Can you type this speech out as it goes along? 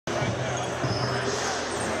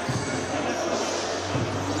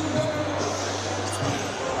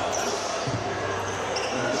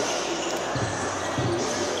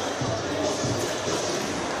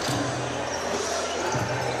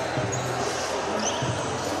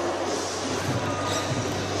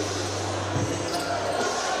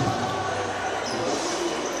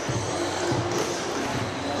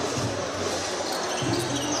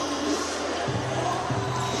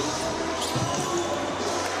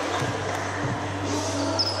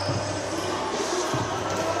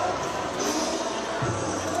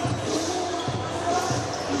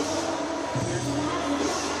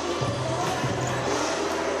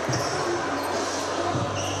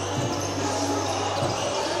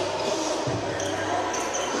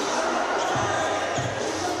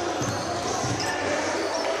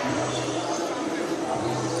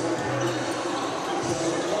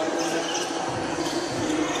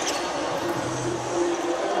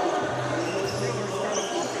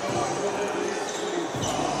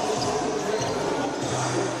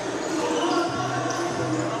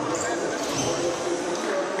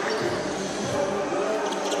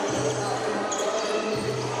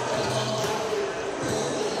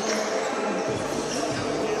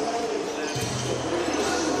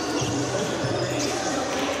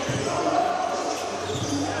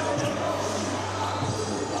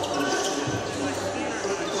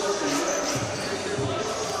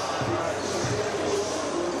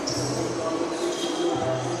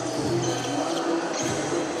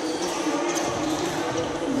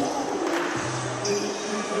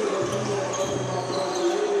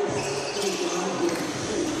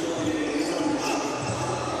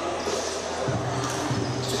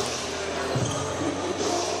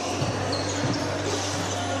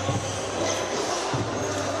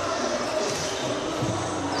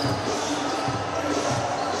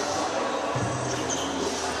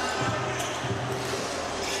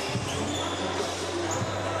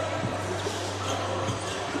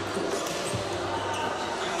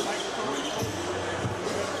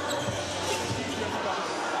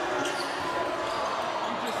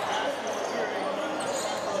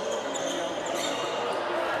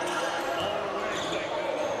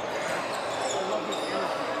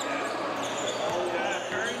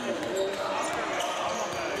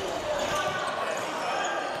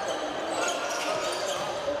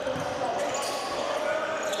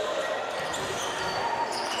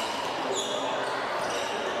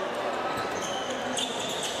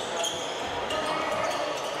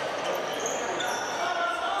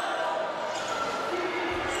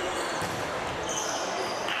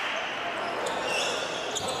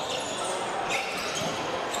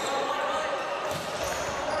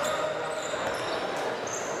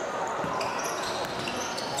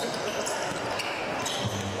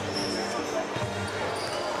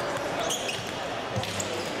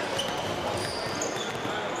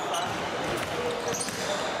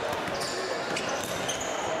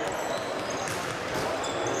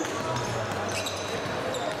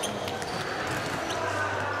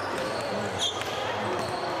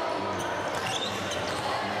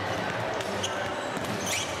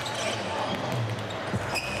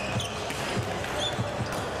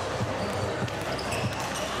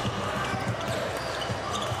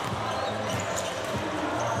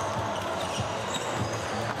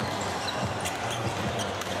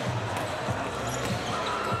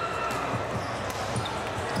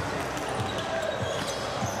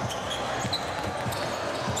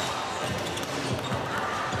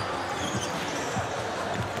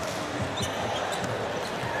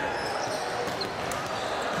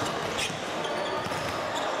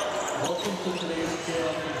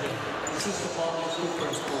This is the Kapaa High School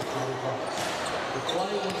principal, Johnny Fox. The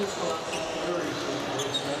quiet interscholastic federation and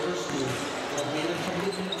its member schools have made a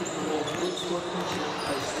commitment to promote good sportsmanship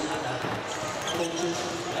by student athletes, coaches,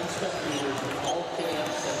 and spectators in all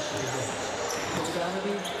KF sanctioned events.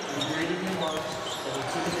 Profanity, degrading remarks, and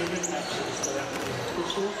intimidating actions directed at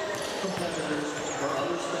officials, competitors, or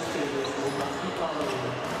other spectators will not be tolerated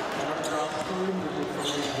and are grounds for removal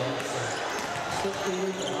from the event site.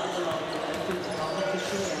 Spectators are not allowed to enter the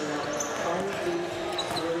competition area prior to,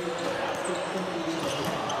 during, or after the completion of the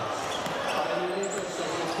contest. Violators are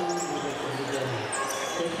subject to removal from the venue.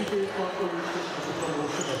 Thank you for your cooperation in the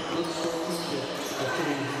promotion of good sportsmanship at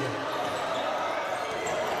today's event.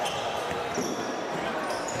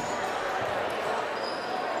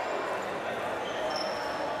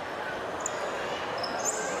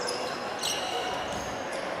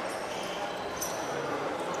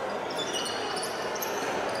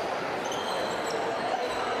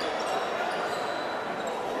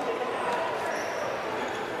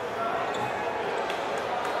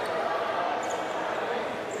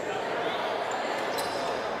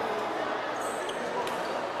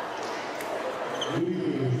 Good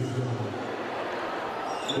evening, ladies and gentlemen.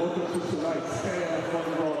 Welcome to tonight's KF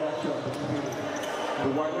volleyball matchup between the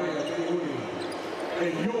Waimea Menehune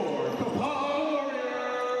and your Kapaa Warriors.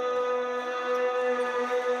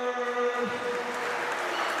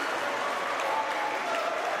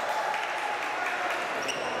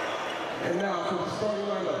 And now for the starting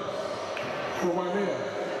lineups for Waimea,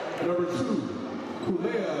 number 2,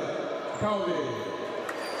 Kulea Kaude.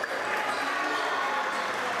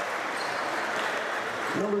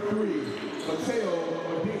 Number 3, Mateo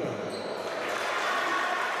Medina.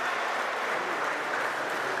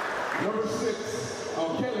 Number 6,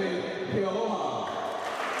 Alkele Kealoha.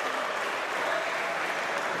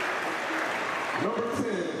 Number 10,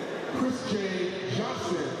 Chris J.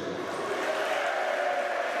 Johnson.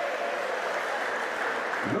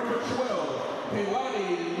 Number 12, Keilani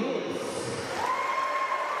Lewis.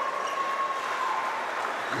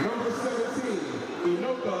 Number 17,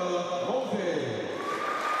 Inoka Jose.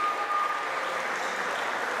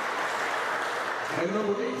 And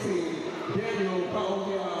number 18, Daniel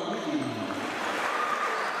Kaohea-Miki.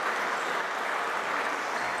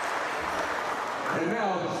 And now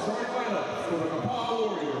the starting lineup for the Kapaa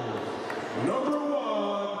Warriors. Number 1,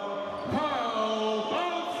 Kyle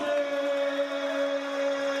Bouncin.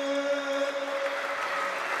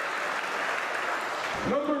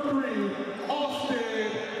 Number 3, Austin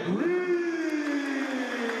Green.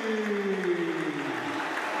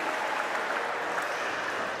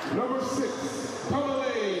 Number 6,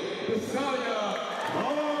 Kamale Bisaya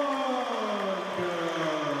Bond.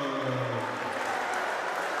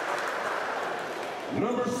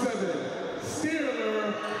 Number 7, Steeler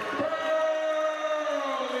Burley.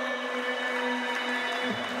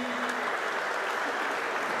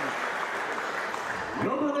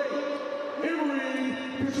 Number 8, Emery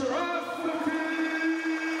Picturosity.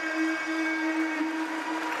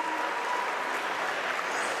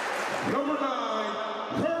 Number 9,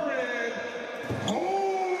 Curran Home.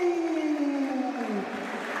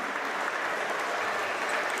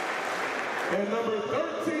 And number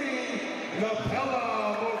 13, Napella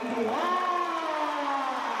Mokuahi.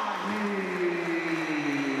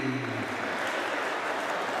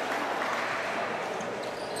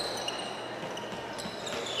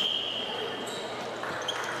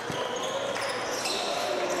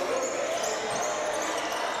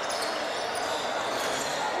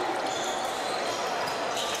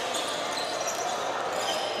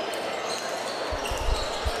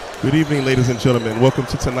 Good evening, ladies and gentlemen. Welcome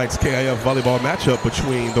to tonight's KIF volleyball matchup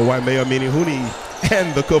between the Waimea Menehune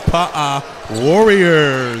and the Kapaa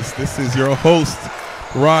Warriors. This is your host,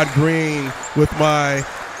 Rod Green, with my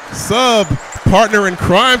sub-partner in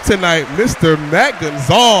crime tonight, Mr. Matt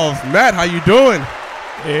Gonzalez. Matt, how you doing?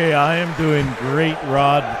 Hey, I am doing great,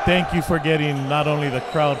 Rod. Thank you for getting not only the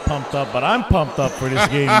crowd pumped up, but I'm pumped up for this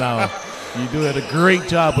game now. You do a great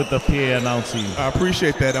job with the PA announcing. I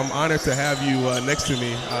appreciate that. I'm honored to have you next to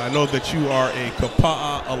me. I know that you are a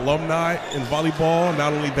Kapaa alumni in volleyball.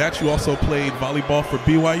 Not only that, you also played volleyball for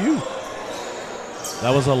BYU.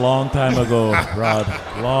 That was a long time ago, Rod.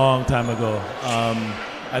 Long time ago.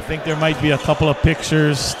 I think there might be a couple of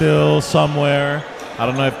pictures still somewhere. I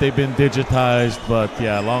don't know if they've been digitized, but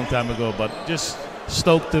yeah, a long time ago. But just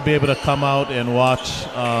stoked to be able to come out and watch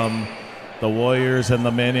the Warriors and the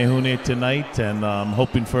Menehune tonight, and I'm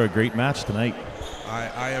hoping for a great match tonight.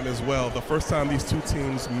 I am as well. The first time these two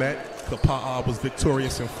teams met, Kapaa was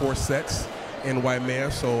victorious in 4 sets in Waimea,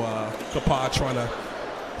 so Kapaa trying to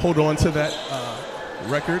hold on to that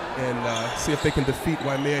record and see if they can defeat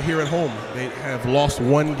Waimea here at home. They have lost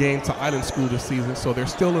one game to Island School this season, so they're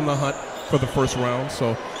still in the hunt for the first round.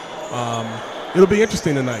 So it'll be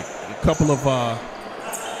interesting tonight. A couple of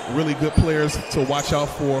really good players to watch out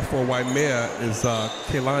for Waimea is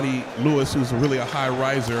Kaylani Lewis, who's really a high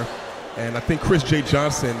riser, and I think Chris J.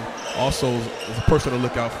 Johnson also is a person to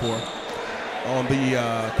look out for. On the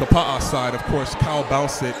Kapaa side, of course, Kyle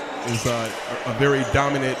Bouncett is a very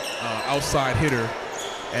dominant outside hitter.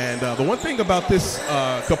 And the one thing about this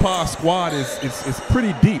Kapaa squad is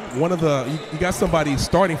pretty deep. You got somebody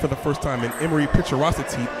starting for the first time in Emery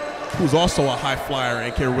Picturosity, who's also a high flyer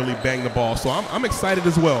and can really bang the ball. So I'm excited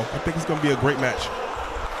as well. I think it's going to be a great match.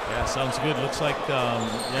 Yeah, sounds good. Looks like,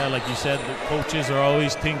 like you said, the coaches are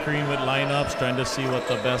always tinkering with lineups, trying to see what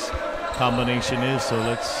the best combination is. So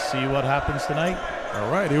let's see what happens tonight. All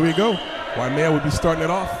right, here we go. Waimea will be starting it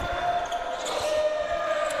off.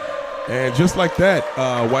 And just like that,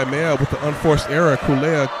 Waimea with the unforced error,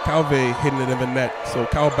 Kulea Calve hitting it in the net. So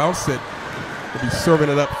Kyle Bouncett will be serving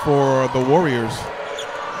it up for the Warriors.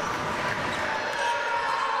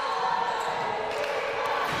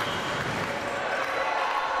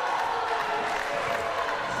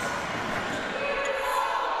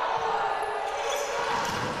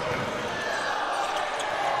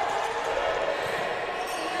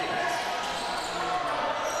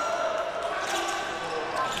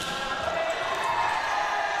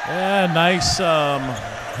 Yeah, nice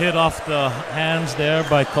hit off the hands there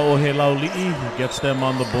by Ka'ohelauli'i, who gets them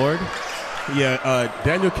on the board. Yeah,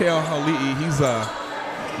 Daniel Ka'ohelauli'i, he's a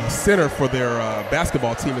center for their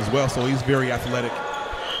basketball team as well, so he's very athletic.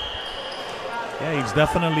 Yeah, he's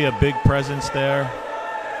definitely a big presence there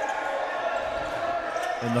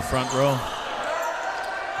in the front row.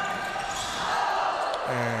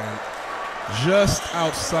 And just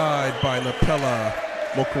outside by Napela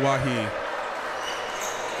Mokuahi.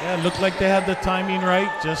 Yeah, it looked like they had the timing right,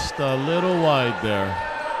 just a little wide there.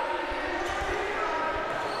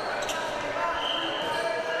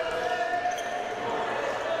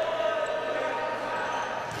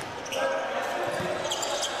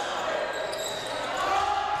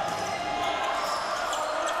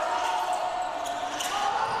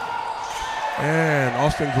 And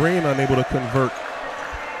Austin Green unable to convert.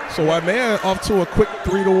 So Waimea off to a quick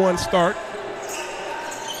 3-1 start.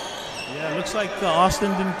 Yeah, it looks like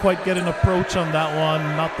Austin didn't quite get an approach on that one.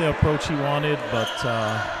 Not the approach he wanted, but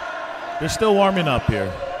they're still warming up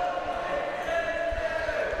here.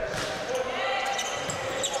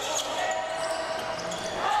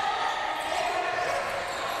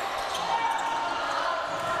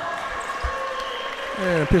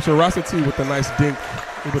 And Picturosity with a nice dink,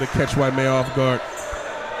 able to catch Waimea off guard.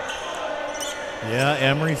 Yeah,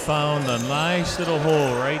 Emery found a nice little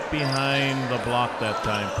hole right behind the block that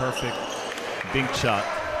time. Perfect dink shot.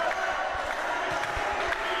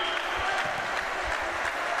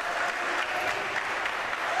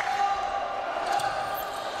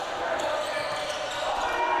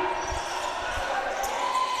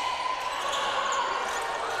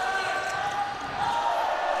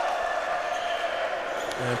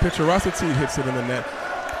 And Picturosity hits it in the net.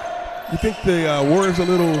 You think the Warriors are a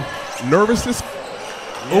little nervous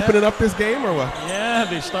opening up this game, or what? Yeah,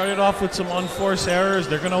 they started off with some unforced errors.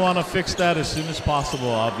 They're going to want to fix that as soon as possible,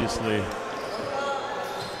 obviously.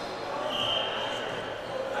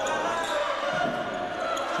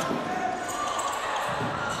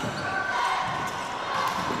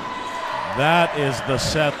 That is the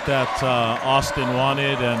set that Austin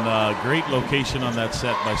wanted, and great location on that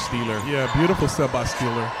set by Steeler. Yeah, beautiful set by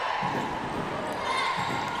Steeler.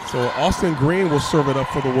 So Austin Green will serve it up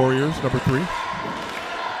for the Warriors, number 3.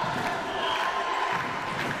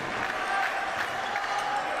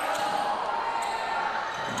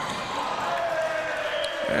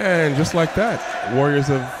 And just like that, Warriors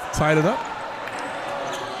have tied it up.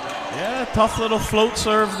 Yeah, tough little float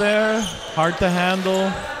serve there. Hard to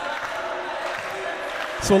handle.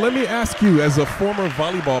 So let me ask you, as a former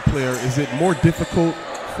volleyball player, is it more difficult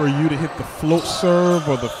for you to hit the float serve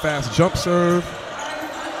or the fast jump serve?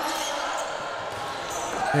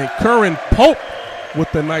 And Curran Pope with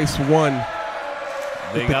the nice one.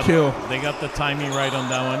 They got the timing right on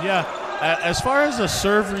that one. Yeah. As far as a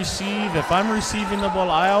serve receive, if I'm receiving the ball,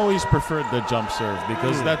 I always prefer the jump serve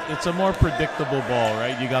because it's a more predictable ball,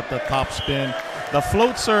 right? You got the top spin. The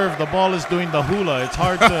float serve, the ball is doing the hula. It's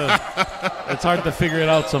hard to figure it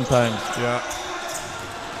out sometimes. Yeah.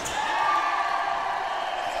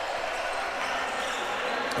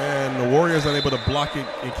 And the Warriors unable to block it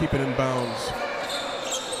and keep it in bounds.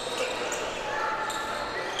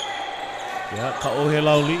 Yeah,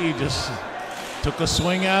 Ka'ohelauli'i just took a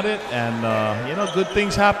swing at it, and good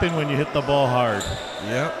things happen when you hit the ball hard.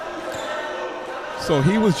 Yep. So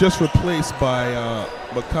he was just replaced by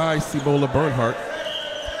Makai Cibola Bernhardt,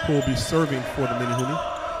 who will be serving for the Menehune.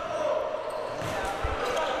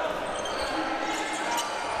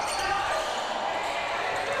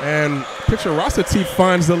 And pitcher Rossity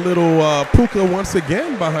finds a little puka once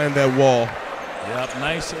again behind that wall. Yep,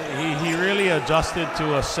 nice. He really adjusted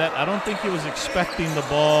to a set. I don't think he was expecting the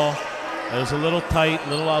ball. It was a little tight, a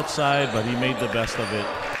little outside, but he made the best of it.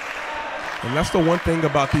 And that's the one thing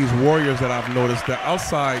about these Warriors that I've noticed. The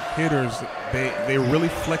outside hitters, they're really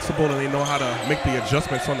flexible and they know how to make the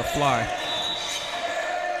adjustments on the fly.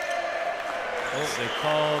 Oh, they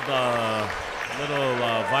called a little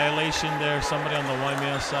violation there. Somebody on the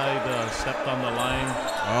Waimea side stepped on the line.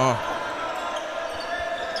 Oh.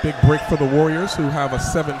 Big break for the Warriors, who have a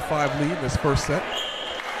 7-5 lead in this first set.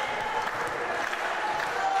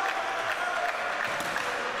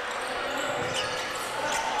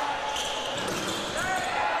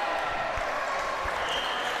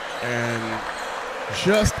 And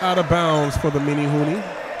just out of bounds for the Menehune.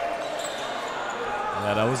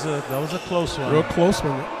 Yeah, that was a close one. Real close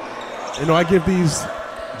one. You know, I give these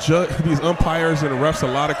umpires and refs a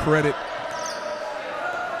lot of credit,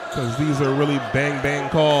 because these are really bang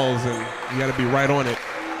calls, and you got to be right on it.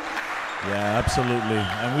 Yeah, absolutely.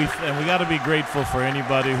 And we got to be grateful for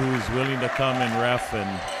anybody who's willing to come and ref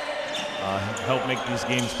and help make these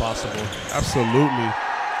games possible. Absolutely.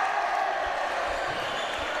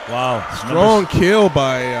 Wow. Strong kill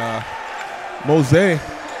by Mose.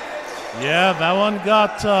 Yeah, that one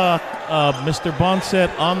got Mr.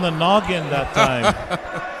 Bonset on the noggin that time.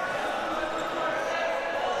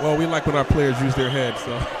 Well, we like when our players use their heads,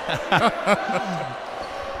 so.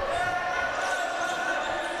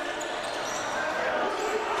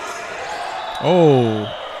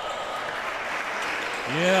 Oh.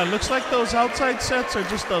 Yeah, looks like those outside sets are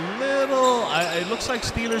just a little. It looks like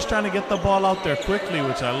Steelers trying to get the ball out there quickly,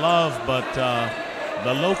 which I love, but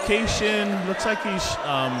the location looks like he's,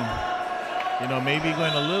 maybe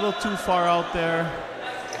going a little too far out there.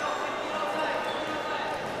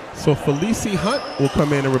 So Felicie Hunt will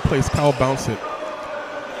come in and replace Kyle Bouncett.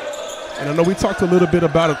 And I know we talked a little bit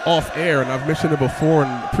about it off air, and I've mentioned it before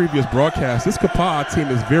in previous broadcasts. This Kapaa team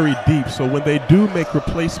is very deep, so when they do make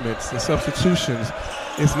replacements and substitutions,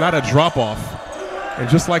 it's not a drop-off. And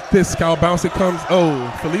just like this, Kyle Bouncett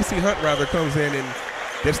Felicie Hunt comes in and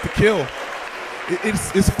gets the kill.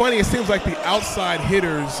 It's funny, it seems like the outside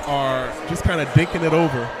hitters are just kind of dinking it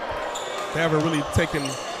over. They haven't really taken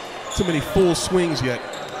too many full swings yet.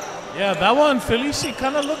 Yeah, that one, Felicie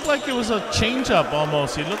kind of looked like it was a changeup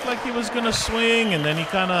almost. He looked like he was going to swing, and then he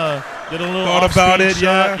kind of did a little thought about it,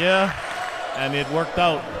 shot. Yeah, and it worked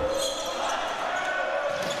out.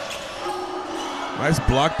 Nice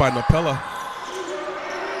block by Napella.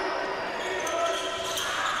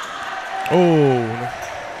 Oh.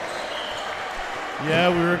 Yeah,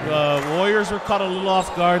 Warriors were caught a little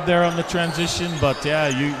off guard there on the transition, but yeah,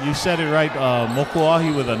 you said it right.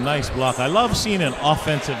 Mokuahi with a nice block. I love seeing an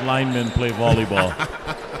offensive lineman play volleyball.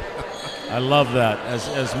 I love that.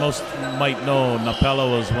 As most might know, Napella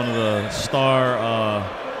was one of the star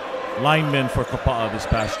linemen for Kapaa this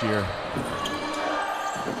past year.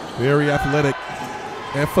 Very athletic.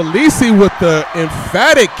 And Felicie with the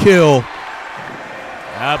emphatic kill.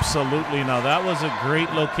 Absolutely. Now that was a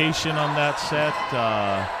great location on that set,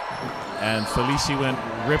 and Felicie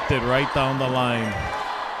ripped it right down the line.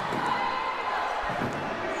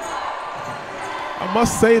 I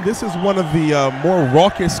must say, this is one of the more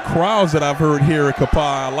raucous crowds that I've heard here at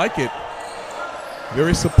Kapaa. I like it.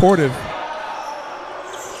 Very supportive.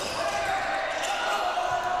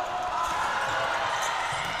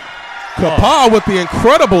 Kapaa with the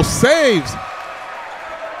incredible saves.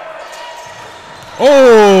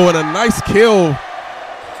 Oh, and a nice kill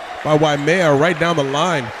by Waimea right down the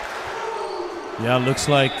line. Yeah, looks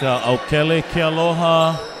like Aukele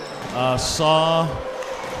Kealoha saw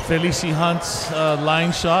Felicie Hunt's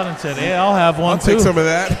line shot and said, hey, I'll have one too. I'll take some of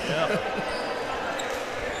that. Yeah.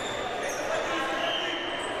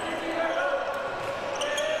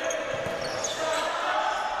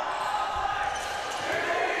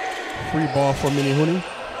 Free ball for Menehune.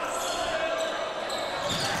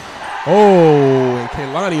 Oh, and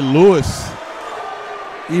Keilani Lewis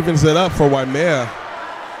evens it up for Waimea.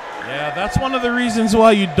 Yeah, that's one of the reasons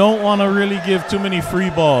why you don't want to really give too many free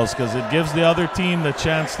balls, because it gives the other team the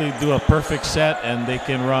chance to do a perfect set and they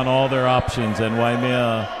can run all their options. And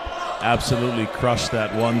Waimea absolutely crushed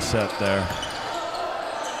that one set there.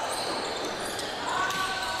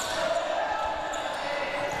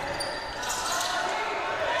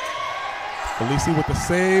 Felici with the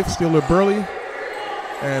save, Steeler Burley,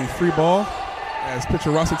 and free ball as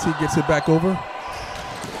Picturosity gets it back over.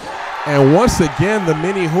 And once again, the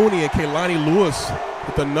Menehune and Kaylani Lewis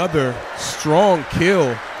with another strong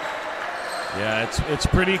kill. Yeah, it's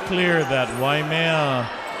pretty clear that Waimea,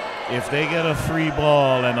 if they get a free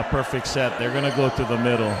ball and a perfect set, they're going to go to the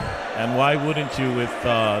middle. And why wouldn't you with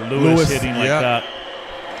Lewis hitting like that?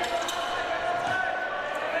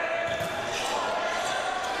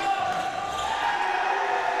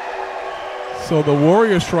 So the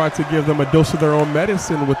Warriors tried to give them a dose of their own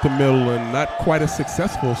medicine with the middle and not quite as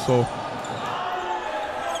successful. So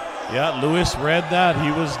yeah, Lewis read that.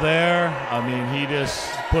 He was there. I mean, he just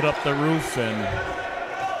put up the roof and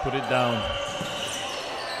put it down.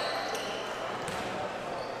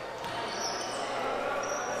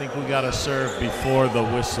 I think we got to serve before the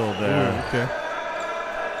whistle there. Ooh, okay.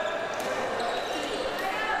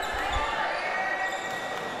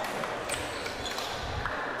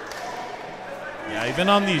 Yeah, even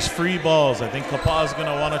on these free balls, I think Kapaa is going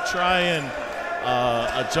to want to try and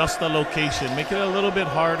adjust the location, make it a little bit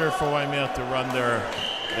harder for Waimea to run their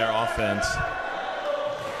offense.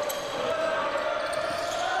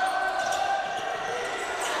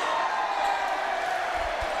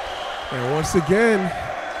 And once again,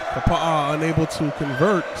 Kapaa unable to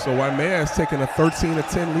convert, so Waimea has taken a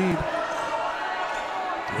 13-10 lead.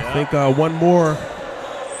 Yeah. I think one more,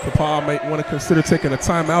 Kapaa might want to consider taking a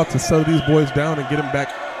timeout to settle these boys down and get them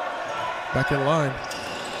back in line.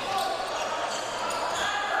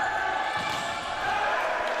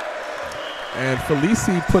 And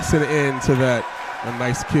Felici puts an end to that. A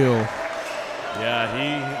nice kill. Yeah,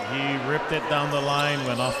 he ripped it down the line,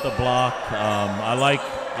 went off the block. I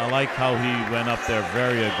like how he went up there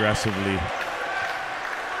very aggressively.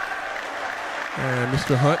 And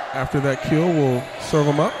Mr. Hunt, after that kill, will serve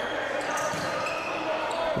him up.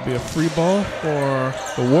 It'll be a free ball for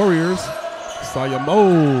the Warriors.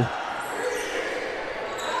 Sayamo.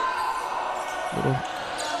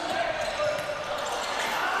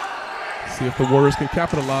 See if the Warriors can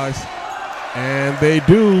capitalize. And they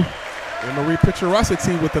do. Emery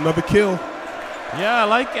Picturosity with another kill. Yeah, I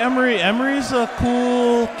like Emery. Emery's a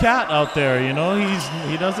cool cat out there, you know.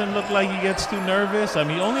 He doesn't look like he gets too nervous. I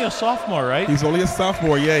mean, only a sophomore, right? He's only a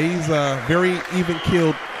sophomore. Yeah, he's a very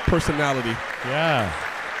even-keeled personality. Yeah.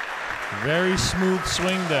 Very smooth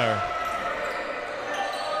swing there.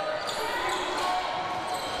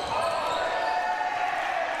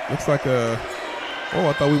 Looks like a... Oh,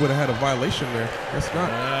 I thought we would have had a violation there. Guess not.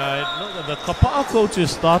 Yeah, the Kapaa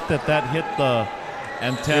coaches thought that hit the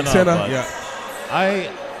antenna. But yeah.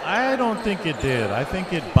 I don't think it did. I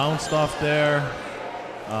think it bounced off there.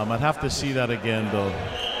 I'd have to see that again, though.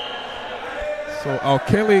 So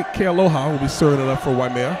Alkele Kealoha will be serving it up for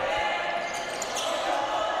Waimea.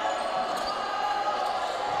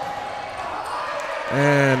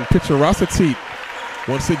 And Picturosity,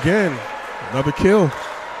 once again, another kill.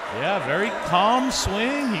 Yeah, very calm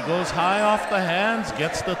swing. He goes high off the hands,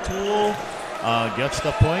 gets the tool, gets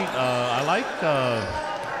the point. I like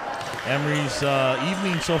Emery's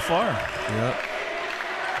evening so far. Yep.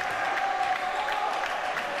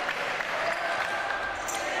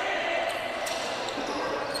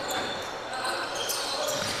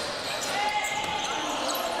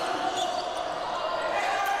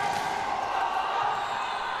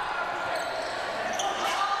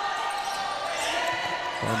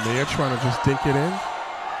 They're trying to just dink it in.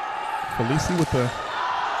 Felici with the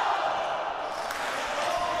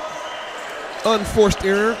unforced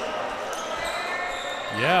error.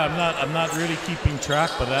 Yeah, I'm not really keeping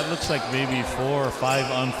track, but that looks like maybe 4 or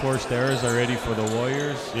 5 unforced errors already for the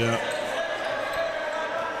Warriors. Yeah.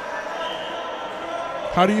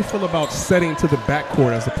 How do you feel about setting to the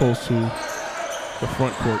backcourt as opposed to the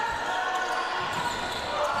front court?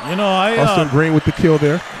 You know, Austin Green with the kill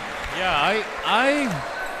there. Yeah,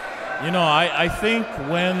 I think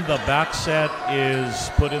when the back set is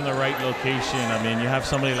put in the right location, I mean, you have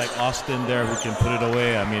somebody like Austin there who can put it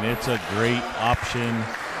away. I mean, it's a great option.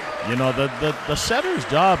 You know, the setter's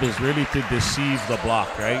job is really to deceive the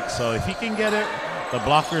block, right? So if he can get it, the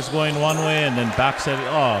blocker's going one way and then back set it.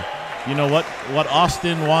 Oh, you know what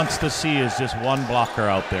Austin wants to see is just one blocker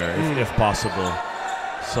out there, if possible.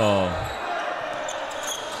 So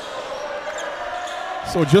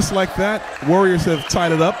just like that, Warriors have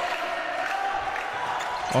tied it up.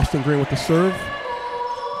 Austin Green with the serve.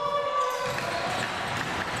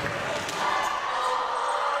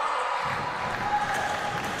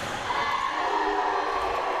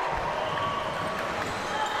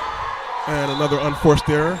 And another unforced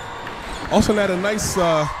error. Austin had a nice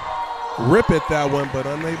rip at that one, but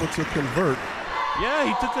unable to convert. Yeah,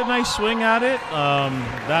 he took a nice swing at it.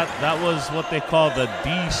 That was what they call the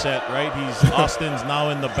D set, right? Austin's now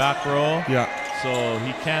in the back row. Yeah. So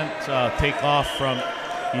he can't take off from.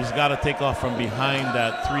 He's got to take off from behind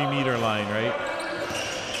that 3-meter line, right?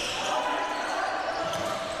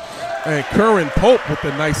 And Curran Pope with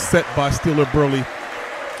a nice set by Steeler Burley.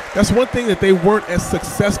 That's one thing that they weren't as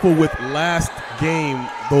successful with last game,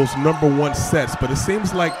 those #1 sets. But it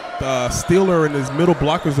seems like Steeler and his middle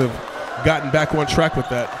blockers have gotten back on track with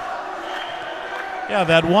that. Yeah,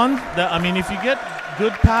 I mean, if you get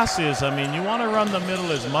good passes, I mean, you want to run the middle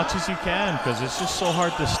as much as you can because it's just so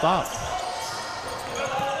hard to stop.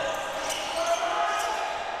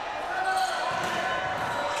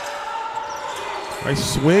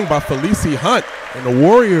 Nice swing by Felicie Hunt, and the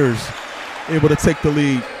Warriors able to take the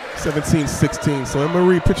lead, 17-16. So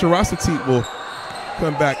Emery Picturosity will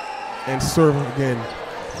come back and serve again.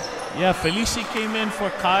 Yeah, Felicie came in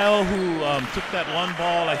for Kyle, who took that one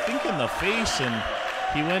ball, I think, in the face, and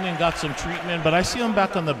he went and got some treatment. But I see him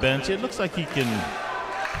back on the bench. It looks like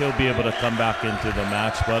he'll be able to come back into the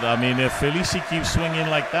match. But, I mean, if Felicie keeps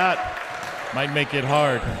swinging like that, might make it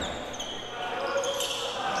hard.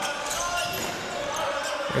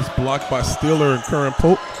 Nice block by Steeler and Curran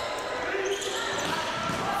Pope.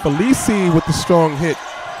 Felicie with the strong hit.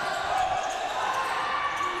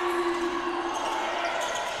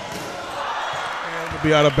 And to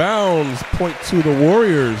be out of bounds, point to the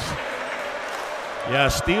Warriors. Yeah,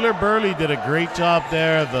 Steeler Burley did a great job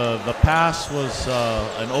there. The pass was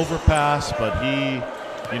an overpass, but he,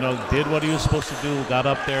 did what he was supposed to do, got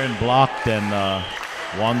up there and blocked and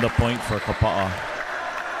won the point for Kapaa.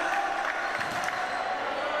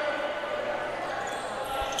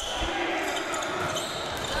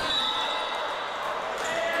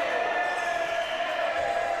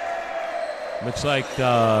 Looks like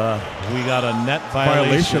we got a net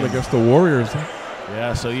violation against the Warriors.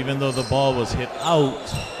 Yeah, so even though the ball was hit out,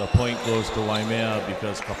 the point goes to Waimea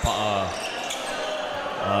because Kapaa,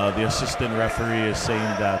 the assistant referee is saying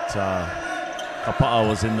that Kapaa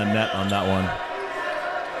was in the net on that one.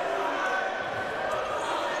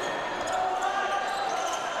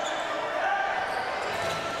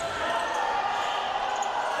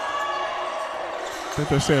 I think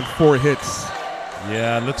they're saying 4 hits.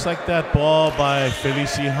 Yeah, it looks like that ball by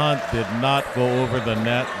Felicie Hunt did not go over the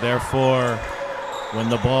net. Therefore, when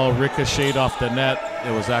the ball ricocheted off the net,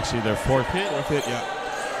 it was actually their 4th hit. 4th hit, yeah.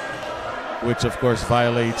 Which, of course,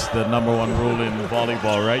 violates the #1 rule in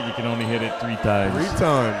volleyball, right? You can only hit it 3 times. 3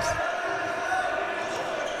 times.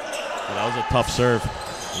 But that was a tough serve.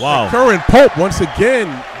 Wow. Curran Pope, once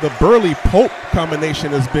again, the Burley-Pope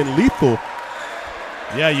combination has been lethal.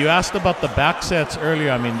 Yeah, you asked about the back sets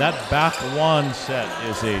earlier. I mean, that back 1 set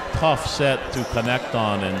is a tough set to connect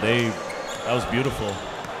on, and that was beautiful.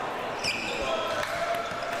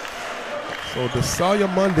 So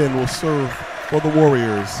Desalia Munden will serve for the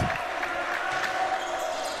Warriors.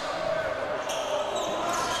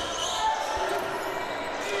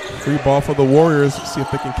 Free ball for the Warriors. See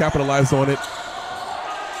if they can capitalize on it.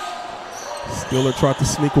 Steeler tried to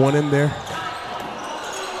sneak one in there.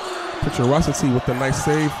 Picturosity with a nice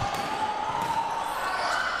save.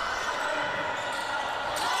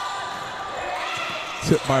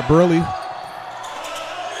 Tip by Burley.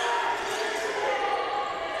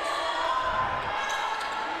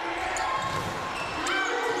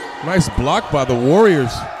 Nice block by the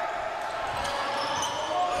Warriors.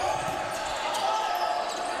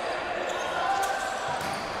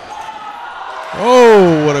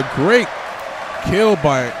 Oh, what a great kill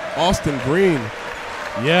by Austin Green.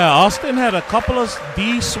 Yeah, Austin had a couple of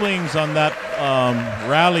D swings on that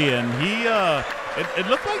rally, and it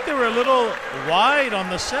looked like they were a little wide on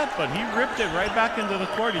the set, but he ripped it right back into the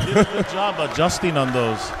court. He did a good job adjusting on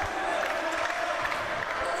those.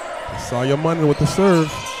 Desalia Munden with the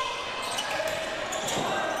serve.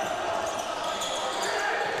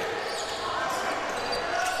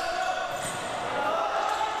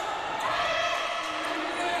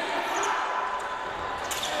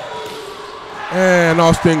 And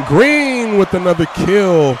Austin Green with another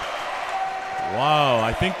kill. Wow,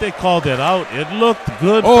 I think they called it out. It looked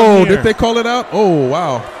good. Oh, did they call it out? Oh,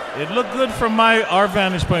 wow. It looked good from our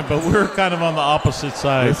vantage point, but we're kind of on the opposite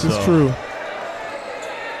side. This is true.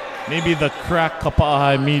 Maybe the crack Kapaa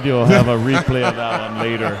High Media will have a replay of that one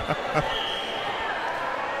later.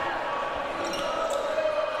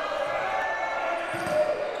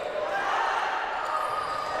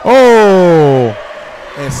 Oh!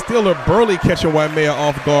 And Steeler Burley catching Waimea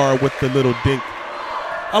off guard with the little dink.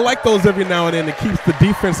 I like those every now and then. It keeps the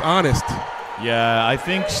defense honest. Yeah, I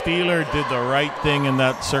think Steeler did the right thing in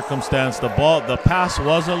that circumstance. The pass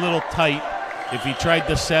was a little tight, if he tried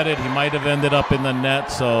to set it, he might have ended up in the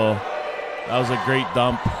net. So that was a great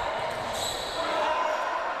dump.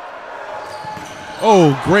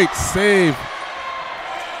 Oh, great save.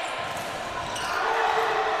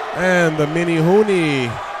 And the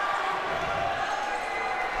Menehune.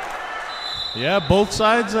 Yeah, both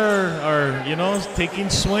sides are you know, taking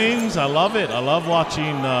swings. I love it. I love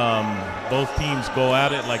watching both teams go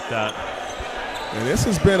at it like that. And this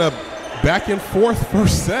has been a back and forth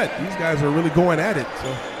first set. These guys are really going at it. So.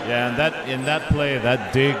 Yeah, and in that play,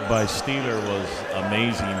 that dig by Steeler was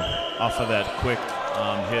amazing off of that quick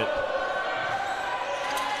hit.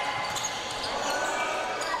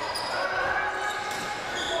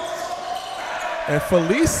 And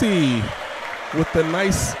Felici with the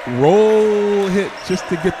nice roll hit just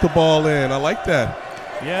to get the ball in. I like that.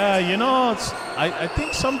 Yeah, you know, I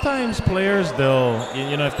think sometimes players, you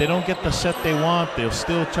know, if they don't get the set they want, they'll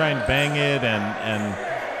still try and bang it, and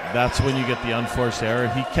that's when you get the unforced error.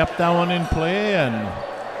 He kept that one in play, and,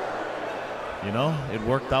 you know, it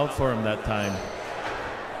worked out for him that time.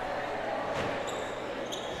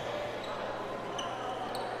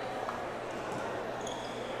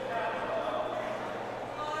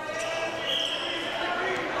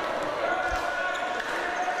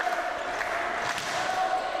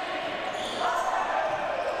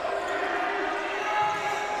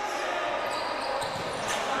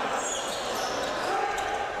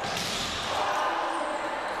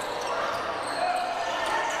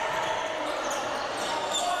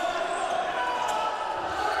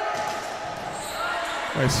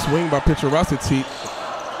 Nice swing by pitcher Rossetti.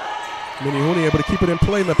 Menehune able to keep it in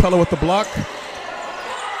play. Napella with the block.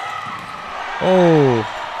 Oh.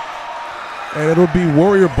 And it'll be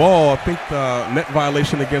Warrior ball. I think the net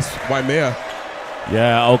violation against Waimea.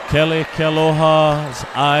 Yeah, Okele Keloha's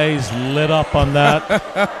eyes lit up on that.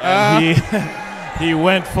 And he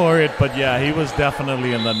went for it, but yeah, he was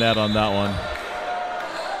definitely in the net on that one.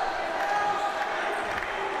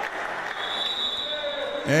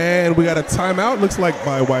 And we got a timeout, looks like,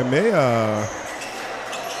 by Waimea.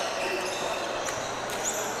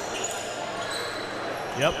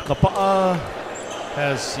 Yep, Kapaa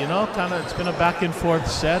has, you know, it's been a back and forth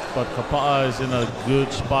set, but Kapaa is in a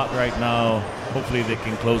good spot right now. Hopefully they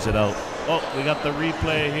can close it out. Oh, we got the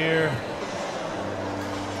replay here.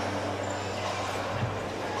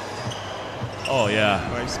 Oh, yeah.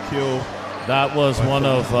 Nice kill. That was one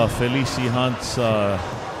of Felici Hunt's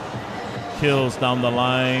kills down the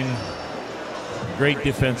line. Great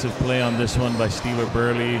defensive play on this one by Steeler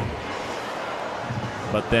Burley.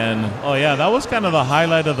 But then, oh yeah, that was kind of the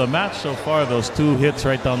highlight of the match so far, those two hits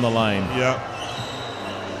right down the line. Yeah.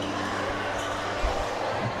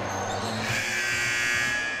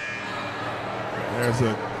 There's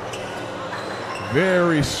a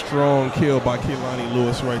very strong kill by Kehlani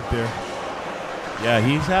Lewis right there. Yeah,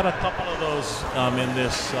 he's had a couple of those in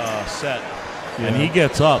this set, and he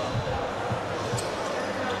gets up.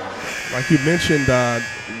 Like you mentioned,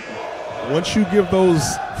 once you give those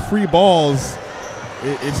free balls,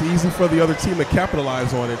 it's easy for the other team to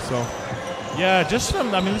capitalize on it. So, yeah, just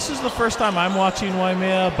from, I mean, this is the first time I'm watching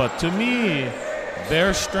Waimea, but to me,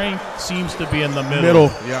 their strength seems to be in the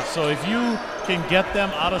middle. Yeah. So if you can get them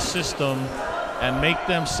out of system and make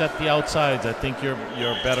them set the outsides, I think you're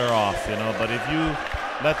better off, you know. But if you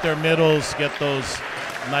let their middles get those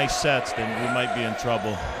nice sets, then we might be in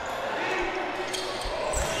trouble.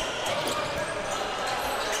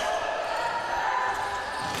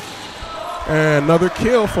 And another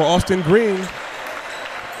kill for Austin Green.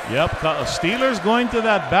 Yep, Steelers going to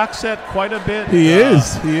that back set quite a bit. He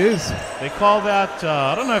is. They call that,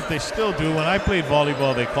 I don't know if they still do. When I played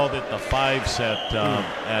volleyball, they called it the 5 set.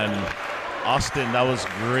 And Austin, that was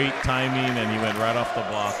great timing, and he went right off the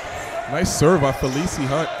block. Nice serve by Felici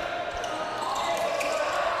Hunt.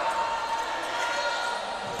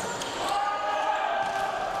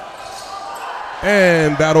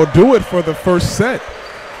 And that'll do it for the first set.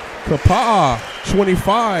 Kapaa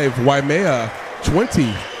 25, Waimea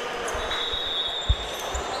 20.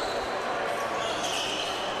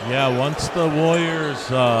 Yeah, once the Warriors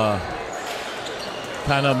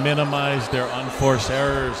kind of minimized their unforced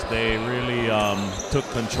errors, they really took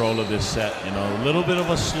control of this set. You know, a little bit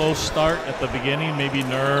of a slow start at the beginning, maybe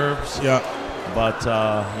nerves. Yeah. But,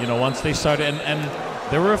 you know, once they started, and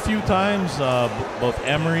there were a few times, both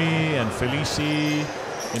Emery and Felici,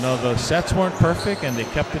 you know, the sets weren't perfect, and they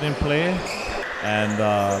kept it in play, and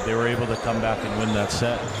they were able to come back and win that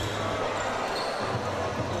set.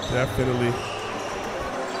 Definitely.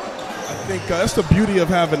 I think that's the beauty of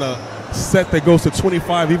having a set that goes to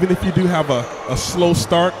 25. Even if you do have a slow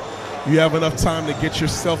start, you have enough time to get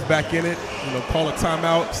yourself back in it, call a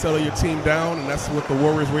timeout, settle your team down, and that's what the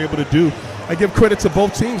Warriors were able to do. I give credit to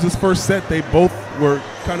both teams. This first set, they both were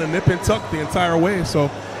kind of nip and tuck the entire way, so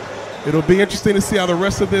it'll be interesting to see how the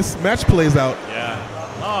rest of this match plays out. Yeah.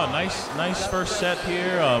 Oh, nice first set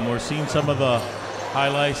here. We're seeing some of the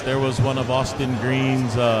highlights. There was one of Austin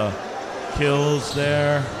Green's kills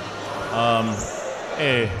there.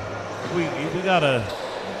 Hey, we gotta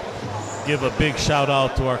give a big shout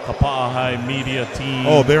out to our Kapaa High Media team.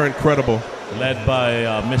 Oh, they're incredible. Led by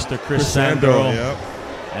Mr. Chris Sandro. Yep.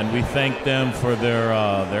 And we thank them for their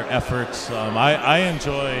efforts. I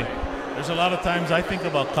enjoy. There's a lot of times I think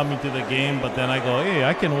about coming to the game, but then I go, hey,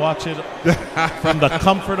 I can watch it from the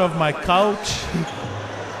comfort of my couch.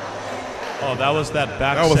 Oh, that was that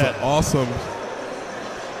back set. That was awesome.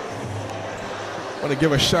 I want to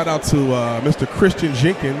give a shout out to Mr. Christian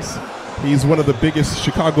Jenkins. He's one of the biggest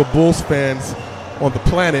Chicago Bulls fans on the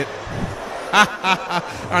planet.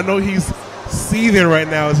 I know he's seething right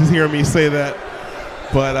now as he's hearing me say that.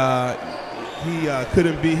 But he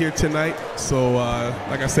couldn't be here tonight. So,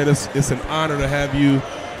 like I said, it's an honor to have you,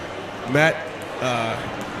 Matt.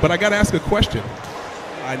 But I got to ask a question.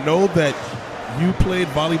 I know that you played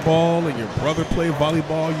volleyball and your brother played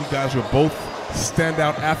volleyball. You guys are both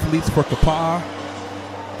standout athletes for Kapaa.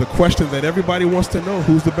 The question that everybody wants to know,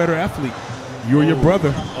 who's the better athlete? You or your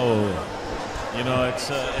brother? Oh, it's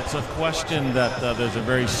a question that there's a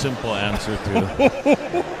very simple answer to.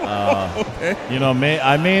 Okay.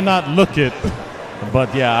 I may not look it,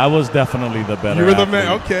 but yeah, I was definitely the better. You were the athlete.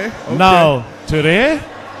 man. Okay. Now today,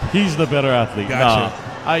 he's the better athlete. Gotcha.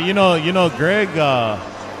 Greg.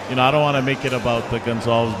 I don't want to make it about the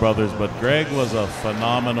Gonzalez brothers, but Greg was a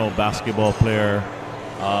phenomenal basketball player.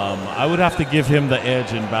 I would have to give him the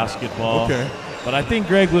edge in basketball. Okay. But I think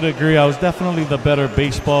Greg would agree I was definitely the better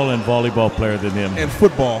baseball and volleyball player than him. And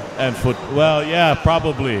football. Well, yeah,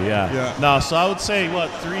 probably, yeah. Yeah. No, so I would say,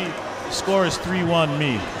 score is 3-1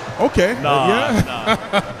 me. Okay. No.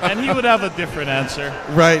 And he would have a different answer.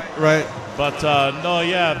 Right. But,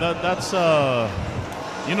 that's...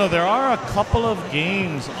 there are a couple of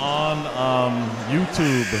games on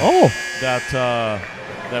YouTube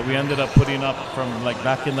that we ended up putting up from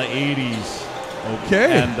back in the 80s.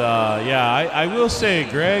 Okay. And I will say,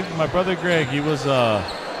 Greg, my brother Greg, he was a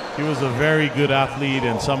very good athlete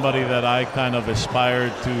and somebody that I kind of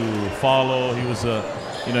aspired to follow. He was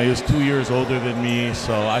he was 2 years older than me,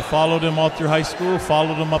 so I followed him all through high school,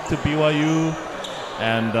 followed him up to BYU,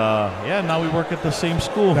 and now we work at the same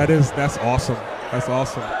school. That's awesome. That's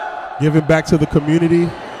awesome. Giving back to the community.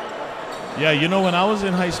 Yeah, when I was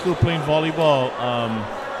in high school playing volleyball,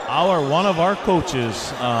 one of our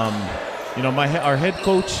coaches, our head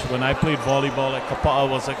coach when I played volleyball at Kapaa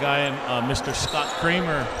was a guy, Mr. Scott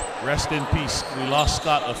Kramer, rest in peace. We lost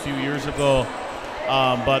Scott a few years ago.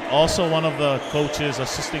 But also one of the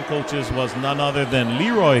assistant coaches, was none other than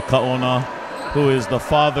Leroy Kaona, who is the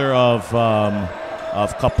father of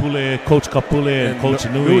Kapule, Coach Kapule and Coach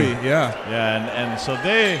Nui. Yeah. And so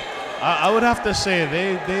I would have to say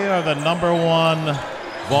they are the number one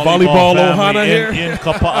volleyball Ohana here in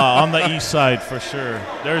Kapaa on the east side for sure.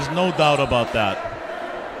 There's no doubt about that.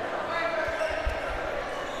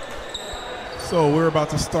 So we're about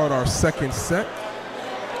to start our second set.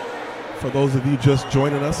 For those of you just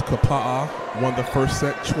joining us, Kapaa won the first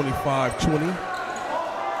set 25-20.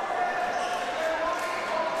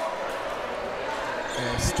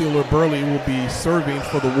 And Steeler Burley will be serving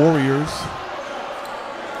for the Warriors.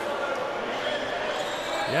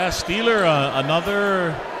 Yeah, Steeler,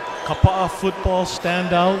 another Kapaa football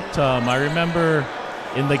standout. I remember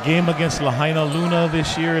in the game against Lahaina Luna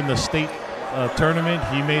this year in the state tournament,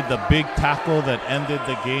 he made the big tackle that ended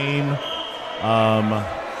the game.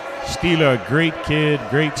 Steeler, a great kid,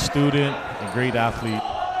 great student, a great athlete.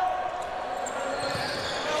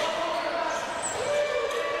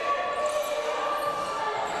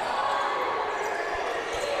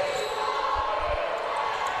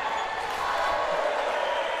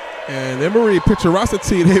 And Emery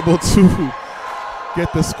Picturosity able to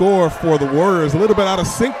get the score for the Warriors. A little bit out of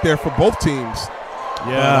sync there for both teams.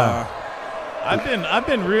 Yeah. I've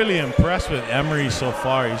been really impressed with Emery so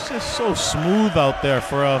far. He's just so smooth out there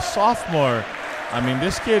for a sophomore. I mean,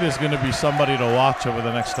 this kid is going to be somebody to watch over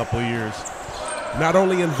the next couple of years. Not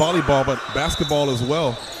only in volleyball, but basketball as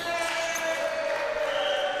well.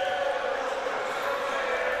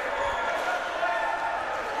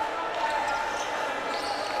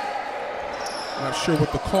 Not sure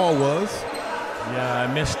what the call was. Yeah,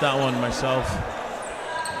 I missed that one myself.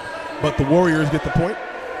 But the Warriors get the point.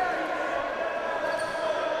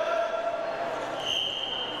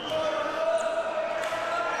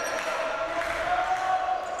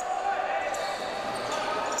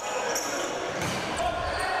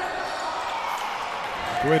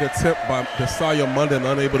 Great attempt by Desaya Munden,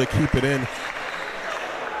 unable to keep it in.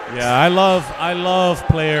 Yeah, I love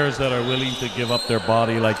players that are willing to give up their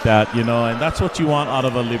body like that, you know, and that's what you want out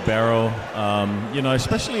of a libero. You know,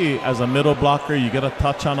 especially as a middle blocker, you get a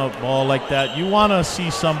touch on a ball like that. You want to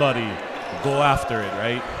see somebody go after it,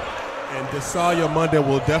 right? And Desaya Munden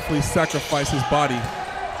will definitely sacrifice his body.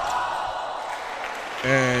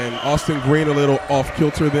 And Austin Green a little off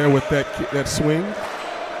kilter there with that swing.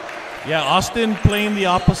 Yeah, Austin playing the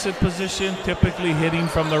opposite position, typically hitting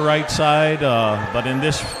from the right side, but in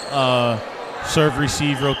this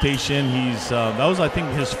serve-receive rotation, that was, I think,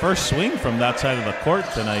 his first swing from that side of the court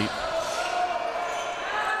tonight.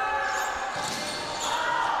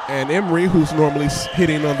 And Emery, who's normally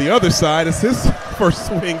hitting on the other side, is his first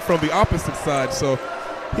swing from the opposite side, so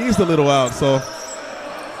he's a little out. So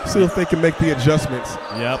see if they can make the adjustments.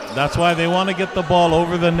 Yep, that's why they want to get the ball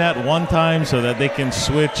over the net one time so that they can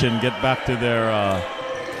switch and get back to their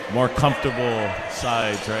more comfortable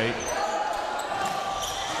sides, right?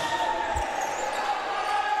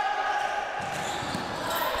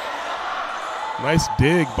 Nice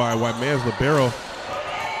dig by Waimea's libero.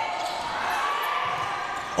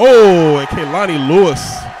 Oh, and Kehlani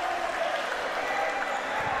Lewis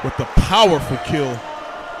with the powerful kill.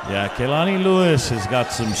 Yeah, Kehlani Lewis has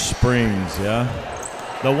got some springs, yeah.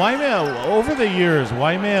 The Waimea, over the years,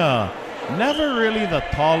 Waimea, never really the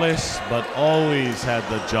tallest, but always had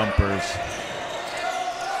the jumpers.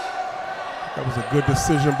 That was a good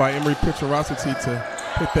decision by Emery Picturosity to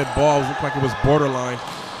hit that ball. It looked like it was borderline.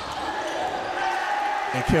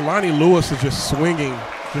 And Kehlani Lewis is just swinging,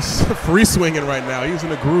 just free swinging right now. He's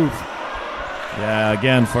in a groove. Yeah,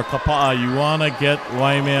 again, for Kapaa, you want to get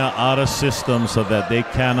Waimea out of system so that they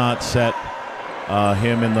cannot set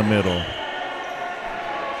him in the middle.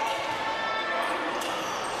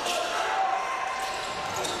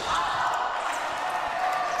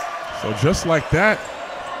 So just like that,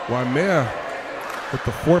 Waimea with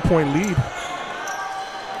the 4-point lead.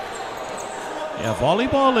 Yeah,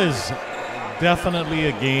 volleyball is definitely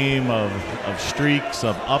a game of streaks,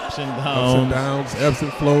 of ups and downs. Ups and downs, ebbs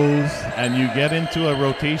and flows. And you get into a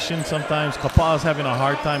rotation sometimes. Kapaa is having a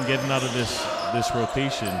hard time getting out of this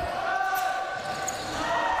rotation.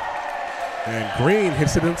 And Green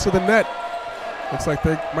hits it into the net. Looks like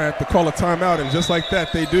they might have to call a timeout, and just like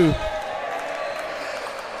that, they do.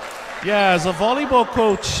 Yeah, as a volleyball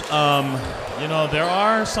coach, you know, there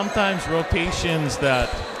are sometimes rotations that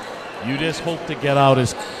you just hope to get out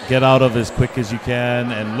of as quick as you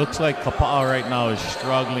can, and looks like Kapaa right now is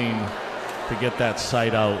struggling to get that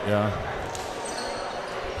sight out. Yeah.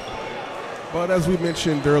 But as we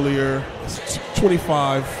mentioned earlier, it's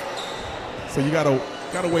 25, so you got a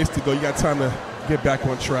ways to go. You got time to get back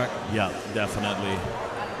on track. Yeah, definitely.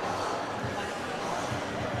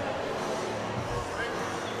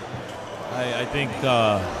 I think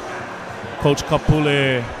Coach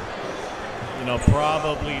Kapule, you know,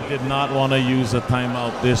 probably did not want to use a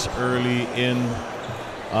timeout this early in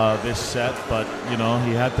this set, but you know,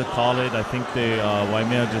 he had to call it. I think they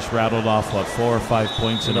Waimea just rattled off 4 or 5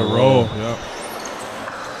 points in a row. Yeah.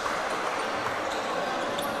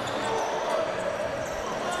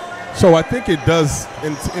 So I think it does,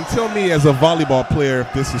 and tell me as a volleyball player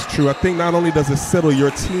if this is true, I think not only does it settle your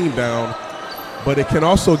team down, but it can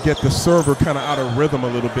also get the server kind of out of rhythm a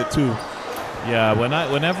little bit too. Yeah,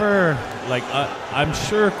 whenever, like, I'm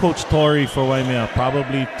sure Coach Tori for Waimea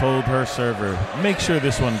probably told her server, make sure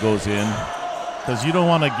this one goes in, because you don't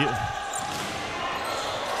want to get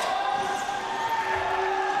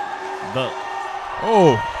the.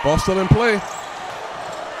 Oh, ball still in play.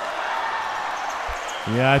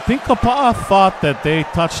 Yeah, I think Kapaa thought that they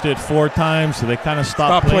touched it 4 times, so they kind of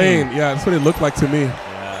stopped playing. Yeah, that's what it looked like to me.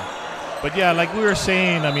 Yeah, but yeah, like we were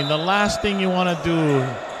saying, I mean, the last thing you want to do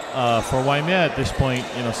for Waimea at this point,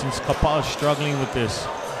 you know, since Kapaa is struggling with this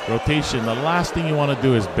rotation, the last thing you want to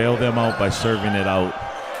do is bail them out by serving it out.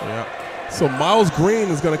 Yeah. So Miles Green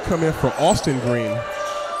is going to come in for Austin Green.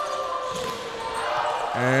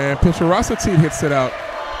 And Picturosity hits it out.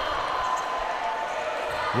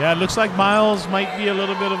 Yeah, it looks like Miles might be a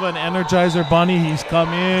little bit of an Energizer bunny. He's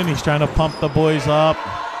come in, he's trying to pump the boys up.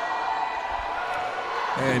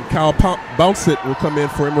 And Kyle Bounceit will come in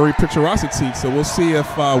for Emery Picturosity. So we'll see if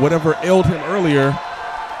whatever ailed him earlier,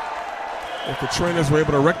 if the trainers were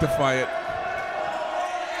able to rectify it.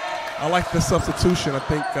 I like the substitution. I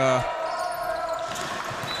think,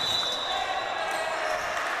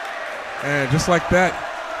 and just like that,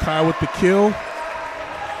 Kyle with the kill.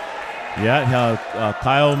 Yeah,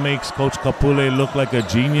 Kyle makes Coach Kapule look like a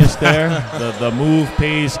genius there. the move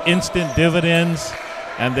pays instant dividends,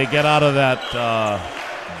 and they get out of that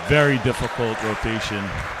very difficult rotation.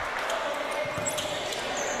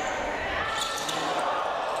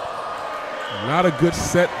 Not a good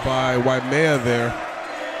set by Waimea there.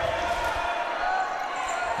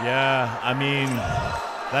 Yeah, I mean,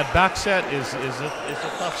 that back set is a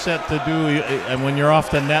tough set to do, and when you're off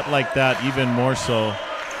the net like that, even more so.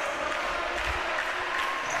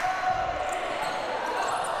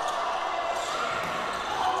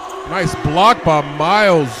 Nice block by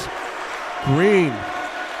Miles Green.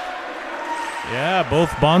 Yeah, both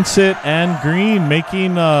Bonsit and Green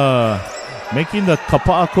making the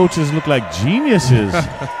Kapaa coaches look like geniuses.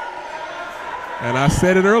 And I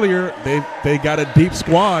said it earlier, they got a deep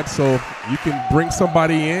squad, so you can bring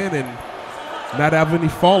somebody in and not have any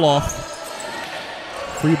fall off.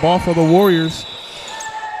 Free ball for the Warriors.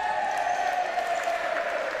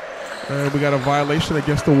 And we got a violation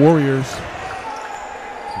against the Warriors.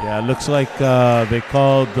 Yeah, it looks like they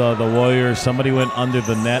called the Warriors. Somebody went under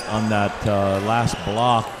the net on that last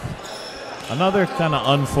block. Another kind of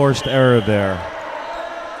unforced error there.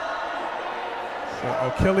 So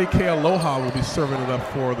Okele Kealoha will be serving it up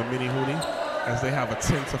for the Menehune as they have a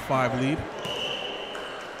 10-5 lead.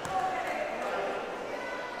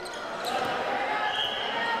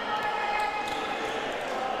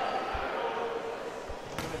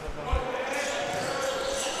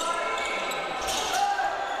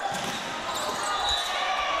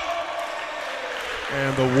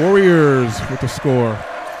 And the Warriors with the score.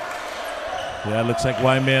 Yeah, it looks like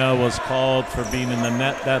Waimea was called for being in the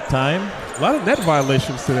net that time. A lot of net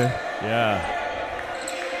violations today. Yeah.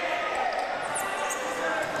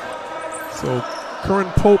 So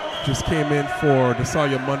Curran Pope just came in for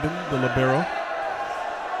Desalia Munden, the libero.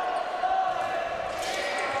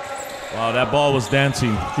 Wow, that ball was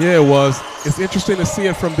dancing. Yeah, it was. It's interesting to see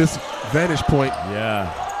it from this vantage point.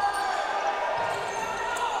 Yeah.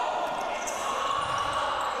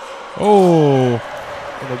 Oh,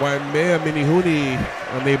 and the Waimea Menehune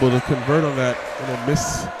unable to convert on that little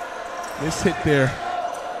miss hit there.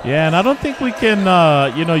 Yeah, and I don't think we can.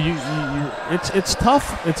 It's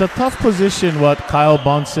tough. It's a tough position what Kyle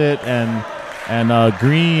Bonsit and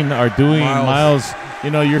Green are doing. Miles,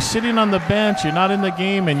 you're sitting on the bench. You're not in the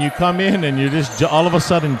game, and you come in and you're just all of a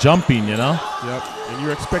sudden jumping. Yep, and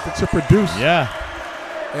you're expected to produce. Yeah.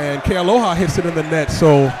 And Kealoha hits it in the net.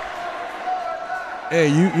 So. Hey,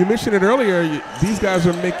 you mentioned it earlier. These guys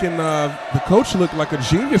are making the coach look like a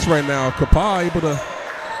genius right now. Kapaa able to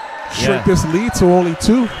shrink this lead to only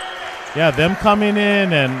 2. Yeah, them coming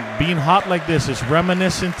in and being hot like this is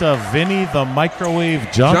reminiscent of Vinny the Microwave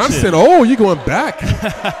Johnson. Oh, you going back.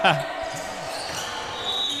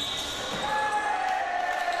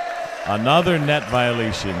 Another net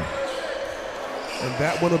violation. And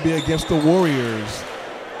that one will be against the Warriors.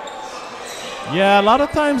 Yeah, a lot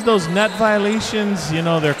of times those net violations,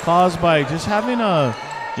 they're caused by just having the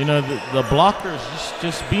blockers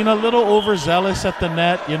just being a little overzealous at the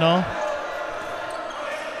net,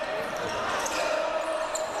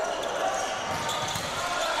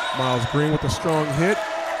 Miles Green with a strong hit.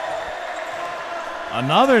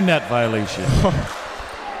 Another net violation.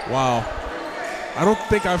 Wow. I don't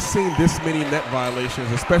think I've seen this many net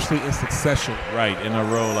violations, especially in succession. Right, in a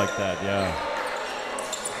row like that, yeah.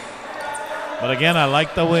 But again, I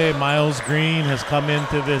like the way Miles Green has come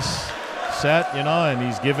into this set, and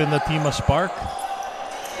he's given the team a spark.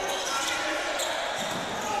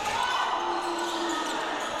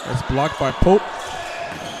 That's blocked by Pope.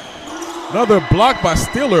 Another block by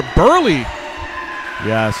Steeler. Burley.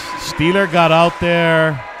 Yes, Steeler got out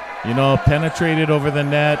there, penetrated over the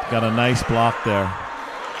net, got a nice block there.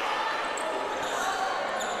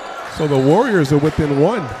 So the Warriors are within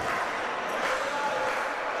 1.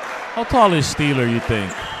 How tall is Steeler, you think?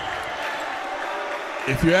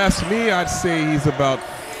 If you ask me, I'd say he's about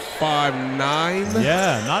 5'9".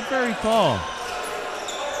 Yeah, not very tall.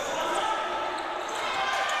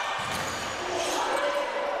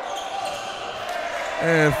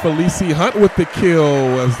 And Felicie Hunt with the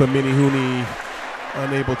kill as the Menehune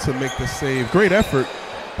unable to make the save. Great effort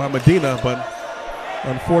by Medina, but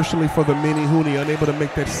unfortunately for the Menehune, unable to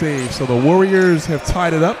make that save. So the Warriors have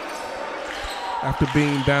tied it up after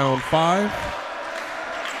being down 5.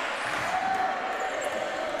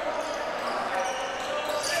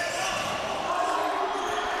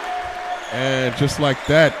 And just like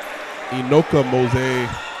that, Inoka Mose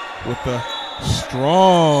with a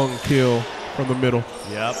strong kill from the middle.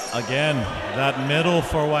 Yep, again, that middle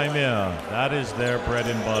for Waimea, that is their bread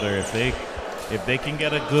and butter. If they can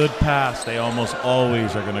get a good pass, they almost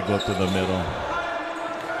always are going to go to the middle.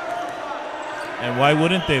 And why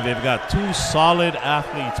wouldn't they? They've got 2 solid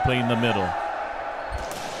athletes playing the middle.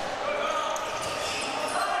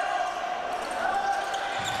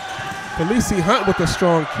 Felicie Hunt with a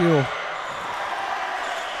strong kill.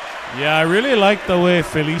 Yeah, I really like the way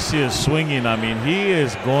Felicie is swinging. I mean, he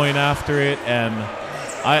is going after it, and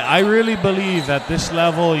I really believe at this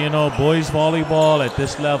level, you know, boys volleyball at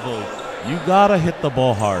this level, you gotta hit the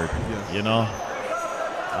ball hard. Yes. You know,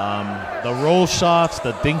 the roll shots,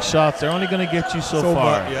 the dink shots, they're only gonna get you so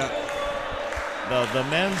far. Yeah. The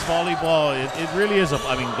men's volleyball, it really is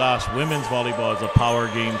I mean, gosh, women's volleyball is a power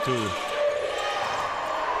game too.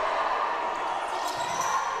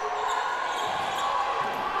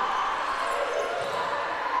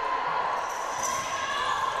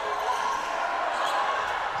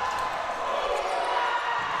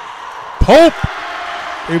 Pope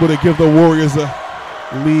able to give the Warriors a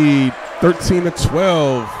lead,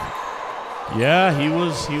 13-12. Yeah, he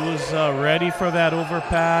was ready for that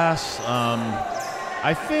overpass.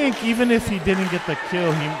 I think even if he didn't get the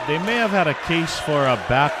kill, they may have had a case for a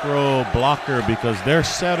back row blocker because their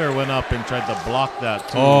setter went up and tried to block that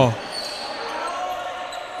too. Oh.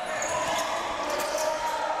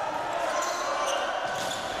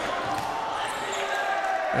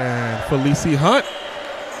 And Felicie Hunt,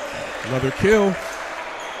 another kill.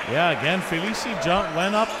 Yeah, again, Felicie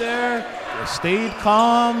went up there, stayed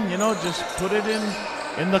calm, you know, just put it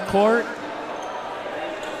in the court.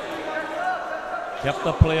 Kept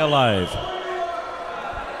the play alive.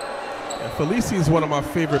 And Felicie is one of my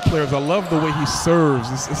favorite players. I love the way he serves.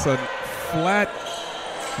 It's a flat,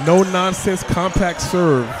 no-nonsense, compact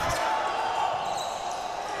serve.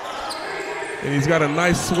 And he's got a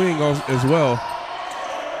nice swing as well.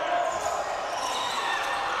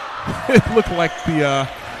 It looked like the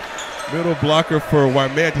middle blocker for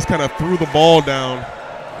Waimea just kind of threw the ball down.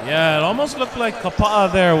 Yeah, it almost looked like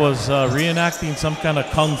Kapaa there was reenacting some kind of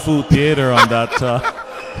kung fu theater on that.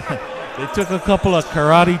 They took a couple of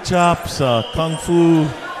karate chops, kung fu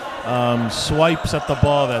swipes at the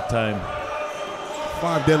ball that time.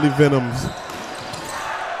 5 deadly venoms.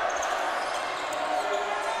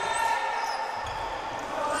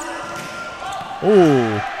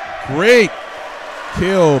 Oh, great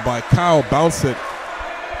kill by Kyle Bouncett.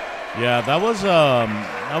 Yeah, that was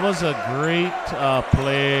a great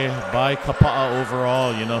play by Kapaa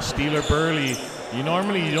overall. You know, Steeler Burley, you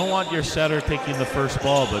don't want your setter taking the first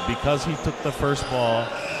ball, but because he took the first ball,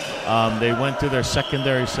 they went to their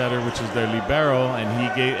secondary setter, which is their libero,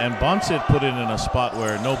 and Bouncett put it in a spot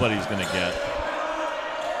where nobody's gonna get.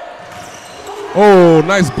 Oh,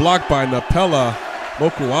 nice block by Napela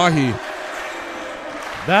Mokuahi.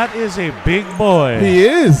 That is a big boy. He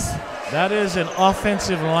is. That is an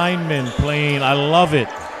offensive lineman playing. I love it.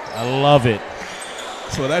 I love it.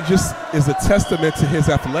 So that just is a testament to his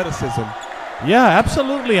athleticism. Yeah,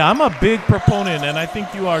 absolutely. I'm a big proponent, and I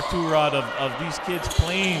think you are too, Rod, of these kids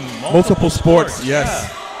playing multiple sports. Yes.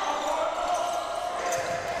 Yeah.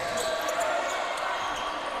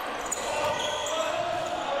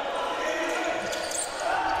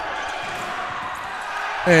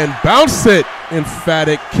 And Bouncett,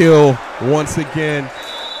 emphatic kill once again.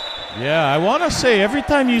 Yeah, I want to say every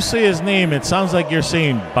time you say his name, it sounds like you're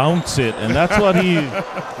saying bounce it, and that's what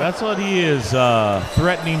he is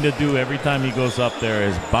threatening to do every time he goes up there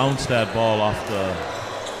is bounce that ball off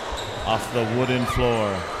the wooden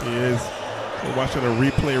floor. He is. We're watching a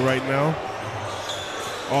replay right now.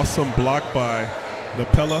 Awesome block by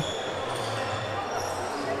Napela.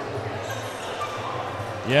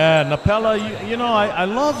 Yeah, Napela, you know, I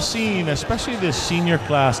love seeing, especially this senior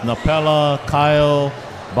class, Napela, Kyle,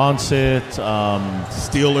 Bouncett,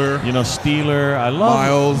 Steeler. You know, Steeler. I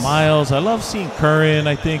love Miles. I love seeing Curran,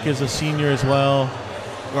 I think, is a senior as well.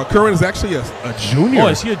 Curran is actually a junior. Oh,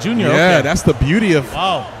 is he a junior? Yeah, okay. That's the beauty of.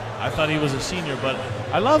 Wow, I thought he was a senior, but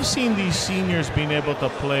I love seeing these seniors being able to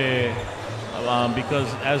play because,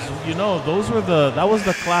 as you know, that was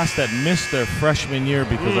the class that missed their freshman year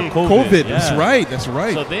because of COVID. Yeah. That's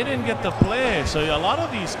right. So they didn't get to play. So a lot of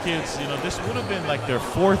these kids, you know, this would have been like their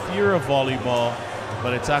 4th year of volleyball,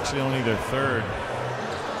 but it's actually only their 3rd.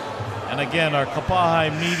 And again, our Kapaa High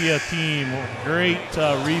Media team, great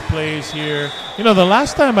replays here. You know, the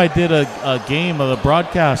last time I did a game of the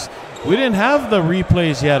broadcast, we didn't have the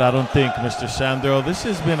replays yet, I don't think, Mr. Sandro. This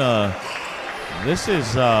is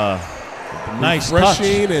nice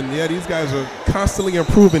refreshing, touch. And yeah, these guys are constantly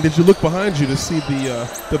improving. Did you look behind you to see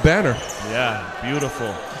the banner? Yeah, beautiful.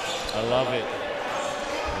 I love it.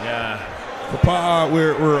 Yeah. Kapaa,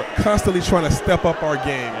 we're constantly trying to step up our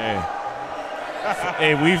game.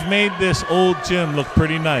 Hey, we've made this old gym look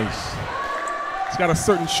pretty nice. It's got a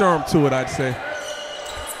certain charm to it, I'd say.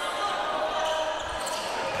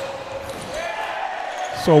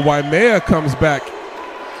 So Waimea comes back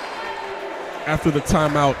after the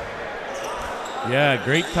timeout. Yeah,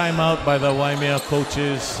 great timeout by the Waimea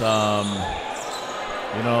coaches.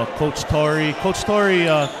 You know, Coach Tori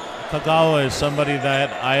Kagawa is somebody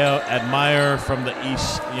that I admire from the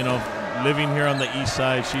East, you know, living here on the East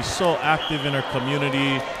Side. She's so active in her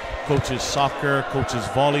community, coaches soccer, coaches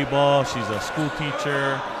volleyball. She's a school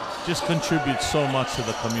teacher, just contributes so much to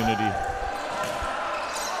the community.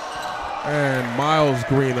 And Miles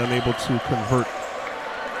Green unable to convert.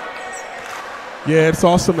 Yeah, it's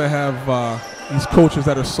awesome to have these coaches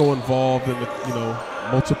that are so involved in the, you know,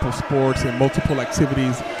 multiple sports and multiple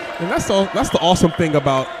activities. And that's the awesome thing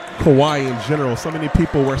about Kauai in general. So many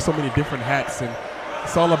people wear so many different hats, and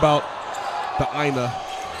it's all about the Aina.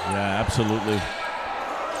 Yeah, absolutely.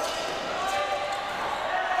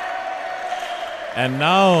 And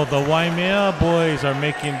now the Waimea boys are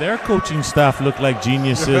making their coaching staff look like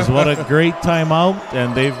geniuses. What a great timeout.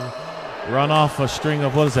 And they've run off a string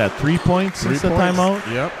of, what is that, 3 points since the timeout?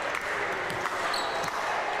 Yep.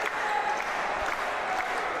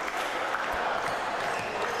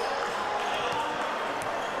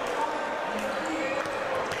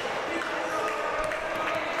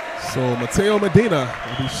 So Mateo Medina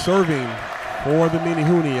will be serving for the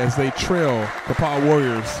Menehune as they trail Kapaa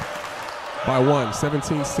Warriors by 1,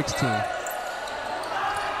 17-16.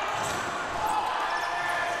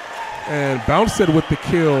 And Bounced with the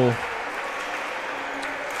kill.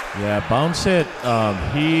 Yeah, Bounced,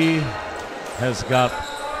 he has got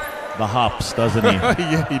the hops, doesn't he?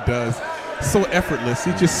 Yeah, he does. So effortless.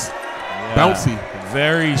 He just bouncy.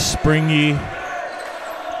 Very springy.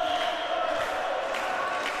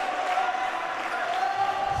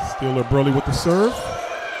 Steeler Burley with the serve.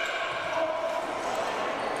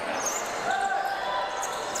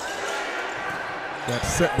 That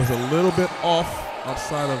set was a little bit off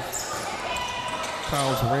outside of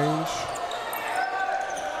Kyle's range.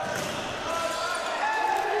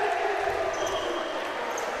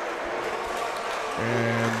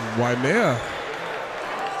 And Waimea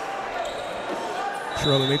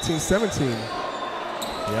trailing 18-17.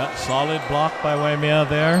 Yeah, solid block by Waimea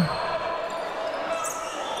there.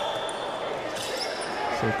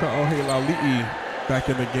 So Ka'ohe Laali'i back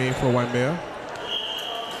in the game for Waimea.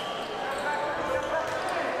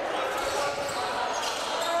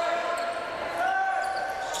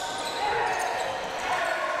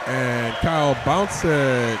 And Kyle Bounced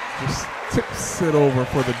just tips it over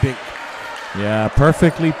for the dink. Yeah,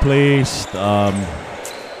 perfectly placed.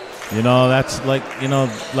 You know, that's like, you know,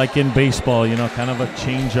 like in baseball, you know, kind of a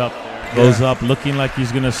change up. Goes up looking like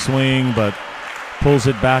he's going to swing, but pulls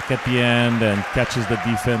it back at the end and catches the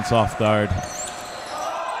defense off guard.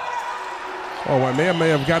 Oh, Waimea may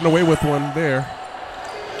have gotten away with one there.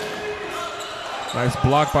 Nice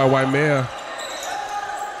block by Waimea.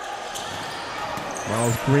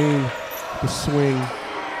 Miles Green, the swing.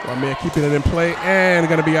 Waimea keeping it in play and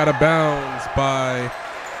going to be out of bounds by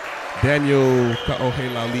Daniel Ka'ohe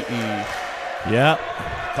Laali'i. Yeah,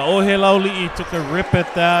 Ka'ohe Laali'i took a rip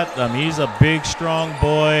at that. He's a big, strong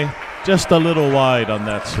boy. Just a little wide on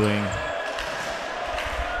that swing.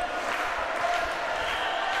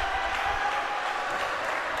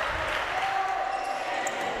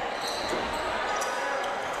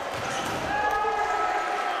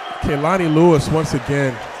 Kehlani Lewis once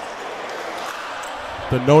again.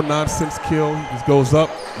 The no-nonsense kill. He just goes up,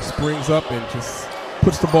 he springs up, and just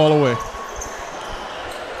puts the ball away.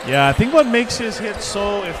 Yeah, I think what makes his hit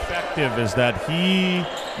so effective is that he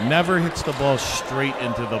never hits the ball straight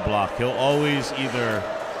into the block. He'll always either,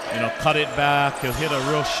 you know, cut it back. He'll hit a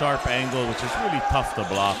real sharp angle, which is really tough to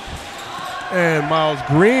block. And Miles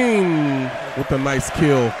Green with a nice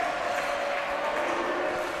kill.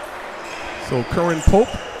 So Curran Pope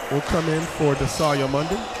will come in for Desalia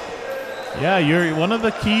Munden. Yeah, you're one of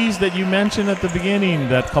the keys that you mentioned at the beginning,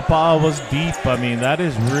 that Kapaa was deep. I mean, that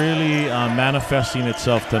is really manifesting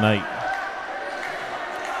itself tonight.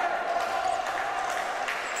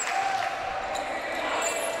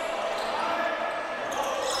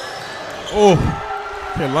 Oh,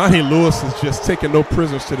 Kehlani Lewis is just taking no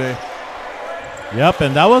prisoners today. Yep,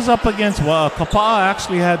 and that was up against, well, Kapaa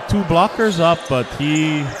actually had two blockers up, but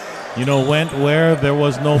he, you know, went where there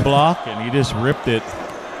was no block, and he just ripped it.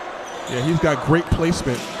 Yeah, he's got great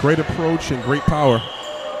placement, great approach, and great power.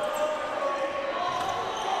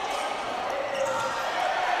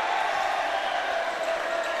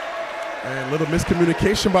 And a little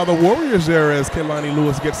miscommunication by the Warriors there as Kehlani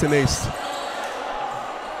Lewis gets an ace.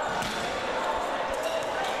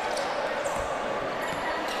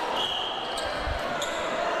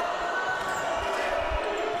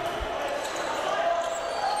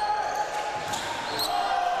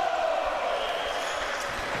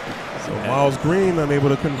 Miles Green unable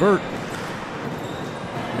to convert.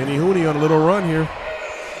 Menehune on a little run here.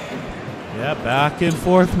 Yeah, back and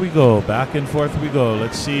forth we go. Back and forth we go.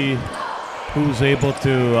 Let's see who's able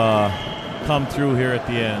to come through here at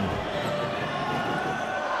the end.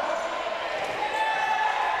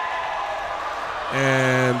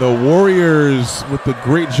 And the Warriors with the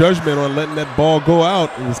great judgment on letting that ball go out.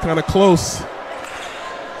 It was kind of close.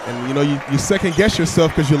 And, you know, you second guess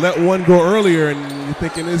yourself because you let one go earlier and you're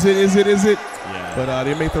thinking, is it? Yeah. But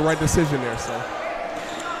they make the right decision there, so.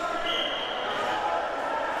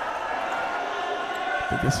 I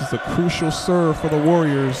think this is a crucial serve for the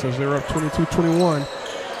Warriors as they're up 22-21.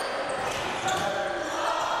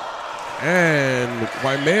 And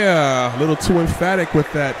Waimea a little too emphatic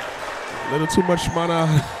with that. A little too much mana.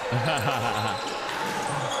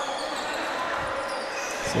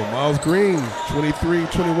 So Miles Green,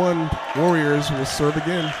 23-21 Warriors will serve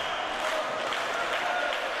again.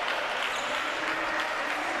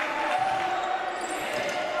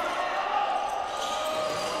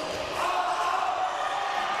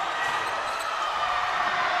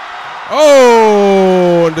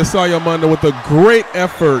 Oh, and Desayamanda with a great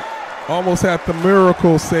effort. Almost had the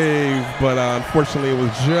miracle save, but unfortunately it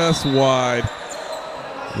was just wide.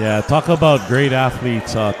 Yeah, talk about great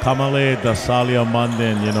athletes. Kamale Dasalia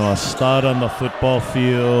Munden, you know, a stud on the football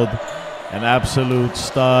field, an absolute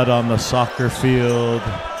stud on the soccer field,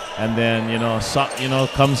 and then,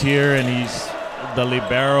 comes here and he's the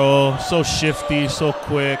libero, so shifty, so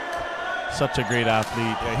quick, such a great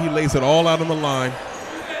athlete. Yeah, he lays it all out on the line.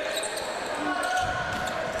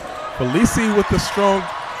 Felici with the strong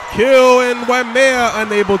kill, and Waimea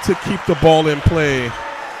unable to keep the ball in play.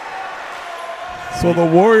 So the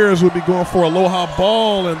Warriors will be going for aloha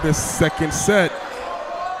ball in this second set.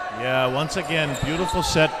 Yeah, once again, beautiful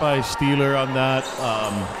set by Steeler on that.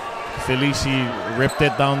 Felici ripped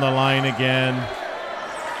it down the line again.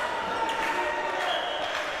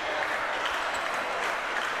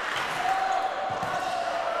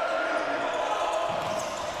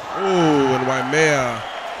 Oh, and Waimea,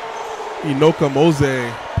 Inoka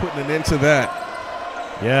Mose putting an end to that.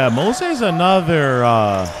 Yeah, Mose's another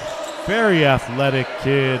very athletic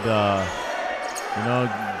kid.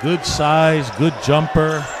 Good size, good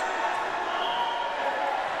jumper.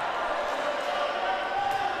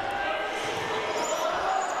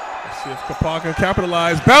 Let's see if Kapaa can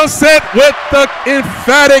capitalize. Bounce it with the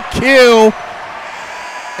emphatic kill.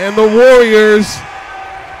 And the Warriors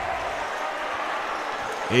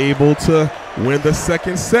able to win the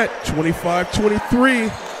second set, 25-23.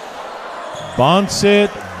 Bounced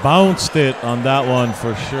it on that one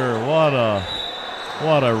for sure. What a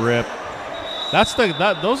rip.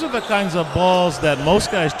 Those are the kinds of balls that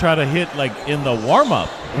most guys try to hit like in the warm-up.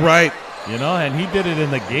 Right. And he did it in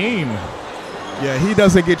the game. Yeah, he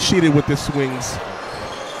doesn't get cheated with the swings.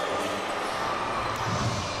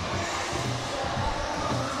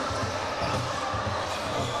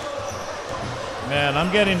 Man,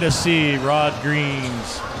 I'm getting to see Rod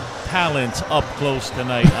Green's talents up close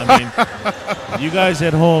tonight. I mean, you guys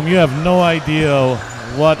at home, you have no idea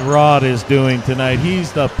what Rod is doing tonight.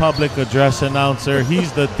 He's the public address announcer.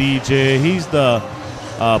 He's the DJ. He's the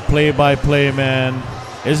play-by-play man.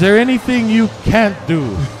 Is there anything you can't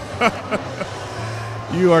do?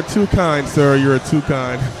 You are too kind, sir. You're too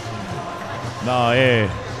kind. No, hey.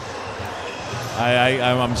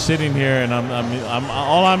 I'm sitting here and I'm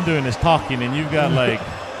all I'm doing is talking, and you've got like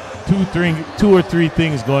two or three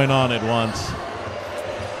things going on at once.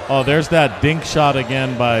 Oh, there's that dink shot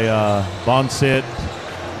again by Bonsit.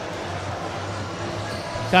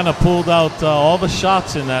 Kind of pulled out all the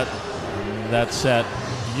shots in that set.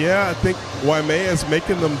 Yeah, I think Waimea is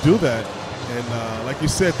making them do that, and like you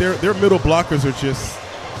said, their middle blockers are just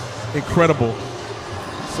incredible.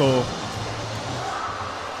 So.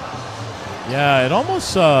 Yeah, it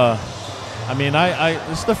almost,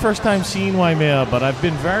 this is the first time seeing Waimea, but I've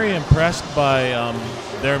been very impressed by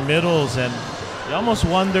their middles, and you almost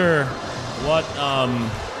wonder what,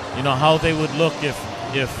 how they would look if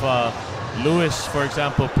Lewis, for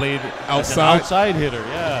example, played as an outside hitter.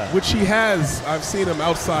 Yeah. Which he has. I've seen him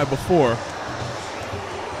outside before.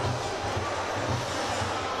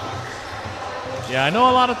 Yeah, I know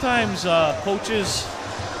a lot of times coaches,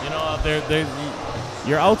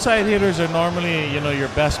 your outside hitters are normally, your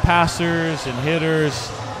best passers and hitters,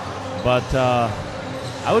 but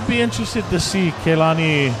I would be interested to see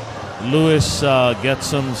Keilani Lewis get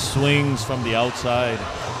some swings from the outside.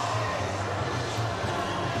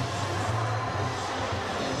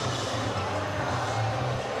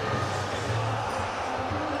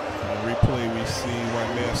 On replay, we see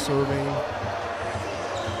Waimea serving.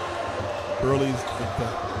 Burley's with the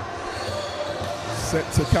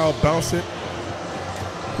set to Cal bounce it.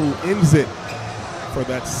 who ends it for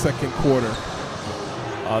that second quarter.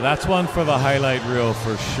 That's one for the highlight reel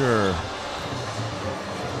for sure.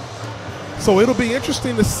 So it'll be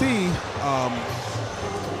interesting to see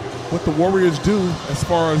what the Warriors do as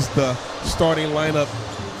far as the starting lineup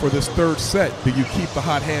for this third set. Do you keep the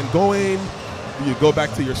hot hand going? Do you go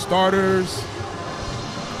back to your starters?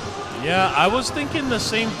 Yeah, I was thinking the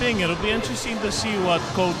same thing. It'll be interesting to see what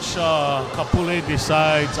Coach Kapule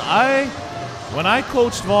decides. When I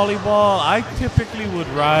coached volleyball, I typically would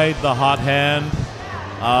ride the hot hand.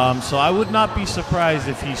 So I would not be surprised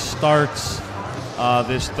if he starts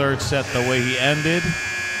this third set the way he ended.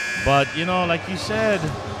 But, you know, like you said,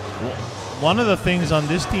 one of the things on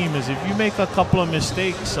this team is if you make a couple of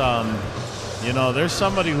mistakes, you know, there's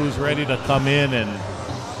somebody who's ready to come in and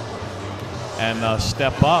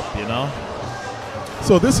step up, you know.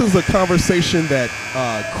 So this is a conversation that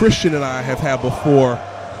Christian and I have had before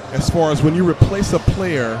as far as when you replace a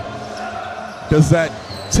player, does that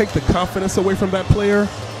take the confidence away from that player?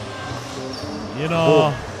 You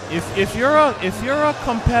know, if you're a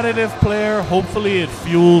competitive player, hopefully it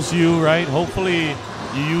fuels you, right? Hopefully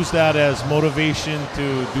you use that as motivation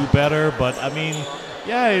to do better. But I mean,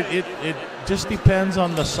 yeah, it just depends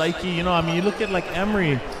on the psyche. You know, I mean, you look at like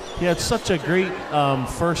Emery, he had such a great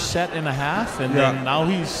first set and a half, and then now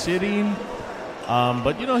he's sitting.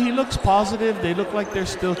 But, you know, he looks positive. They look like they're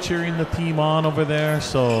still cheering the team on over there.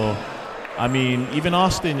 So, I mean, even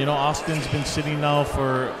Austin, you know, Austin's been sitting now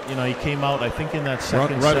for, you know, he came out, I think, in that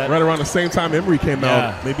second set. Right around the same time Emery came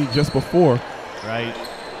out, maybe just before. Right.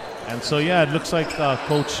 And so, yeah, it looks like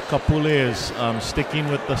Coach Kapule is sticking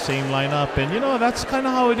with the same lineup. And, you know, that's kind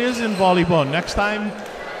of how it is in volleyball. Next time,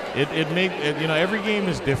 you know, every game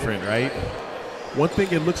is different, right? One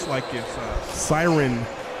thing it looks like is Siren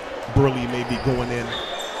Burley may be going in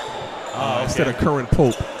instead of Curran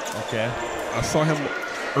Pope. Okay. I saw him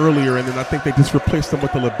earlier, and then I think they just replaced him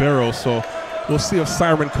with the libero. So we'll see if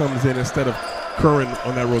Siren comes in instead of Curran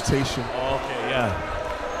on that rotation. Okay, yeah.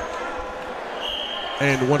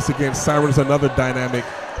 And once again, Siren's another dynamic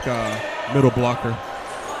middle blocker.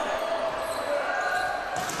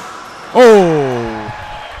 Oh,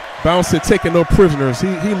 bounce it, taking no prisoners.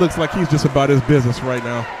 He looks like he's just about his business right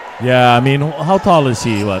now. Yeah, I mean, how tall is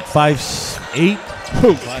he? What, 5'8"?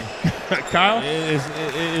 Who? Kyle?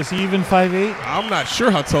 Is he even 5'8"? I'm not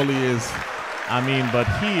sure how tall he is. I mean, but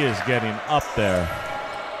he is getting up there.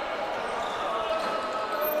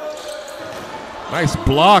 Nice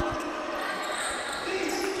block.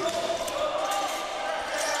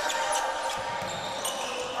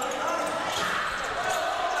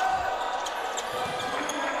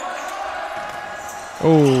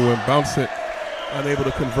 Oh, and bounce it. Unable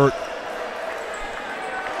to convert.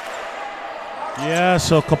 Yeah,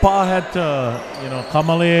 so Kapaa had to, you know,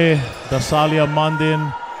 Kamale Dasalia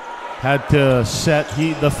Mandin had to set.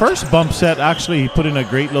 The first bump set, actually, he put in a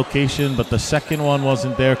great location, but the second one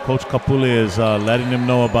wasn't there. Coach Kapule is letting him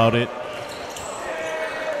know about it.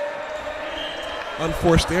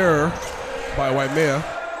 Unforced error by Waimea.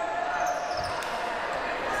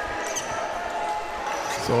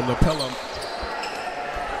 So Napela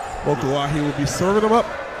Mokuahi will be serving them up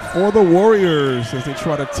for the Warriors as they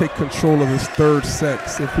try to take control of this third set.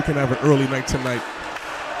 See if we can have an early night tonight.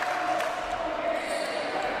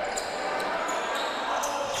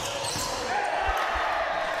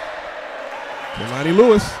 Jelani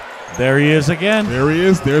Lewis. There he is again. There he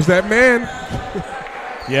is. There's that man.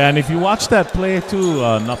 Yeah, and if you watch that play too,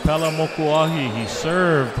 Napela Mokuahi, he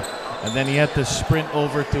served, and then he had to sprint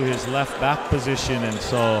over to his left back position, and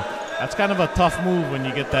so that's kind of a tough move when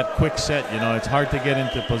you get that quick set. You know, it's hard to get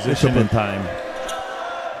into position in time.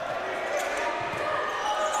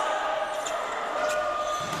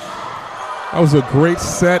 That was a great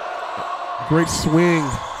set, great swing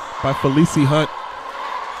by Felicie Hunt.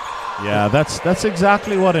 Yeah, that's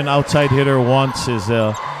exactly what an outside hitter wants is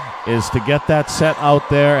to get that set out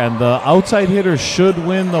there, and the outside hitter should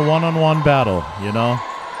win the one-on-one battle. You know,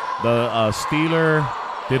 the Steeler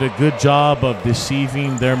did a good job of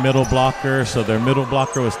deceiving their middle blocker, so their middle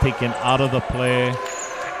blocker was taken out of the play,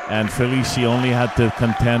 and Felicie only had to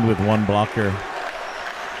contend with one blocker.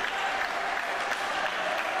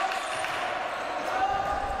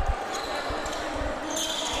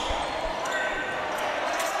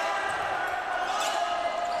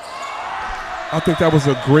 I think that was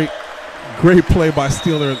a great play by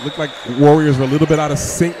Steeler. It looked like Warriors were a little bit out of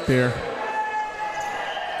sync there.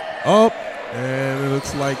 Oh, and it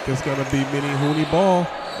looks like it's going to be Menehune ball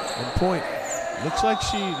on point. Looks like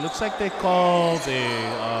they called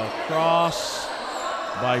a cross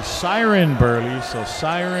by Siren Burley. So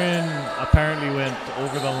Siren apparently went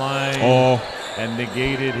over the line and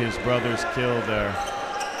negated his brother's kill there.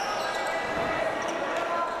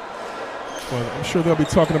 Well, I'm sure they'll be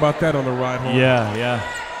talking about that on the ride home. Yeah, yeah.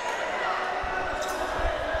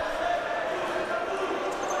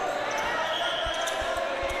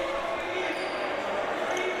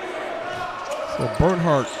 So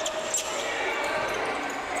Bernhardt.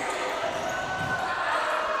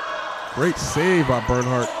 Great save by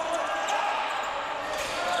Bernhardt.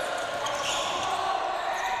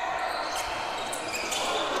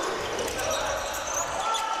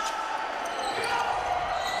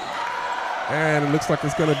 And it looks like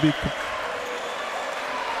it's going to be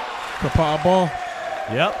Kapaa ball.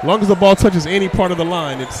 Yep. As long as the ball touches any part of the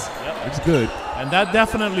line, it's good. And that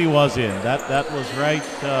definitely was in. That was right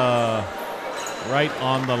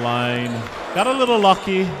on the line. Got a little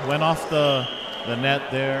lucky. Went off the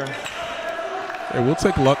net there. Hey, we'll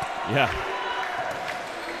take luck. Yeah.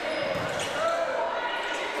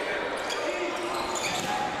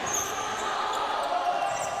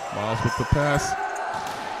 Miles with the pass.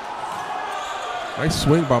 Nice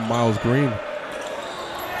swing by Miles Green.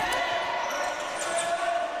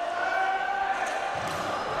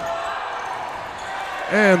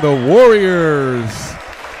 And the Warriors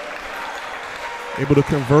able to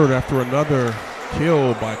convert after another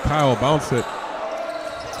kill by Kyle Bouncett.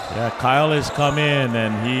 Yeah, Kyle has come in,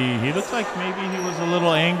 and he looks like maybe he was a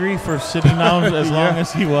little angry for sitting down as long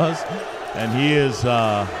as he was. And he is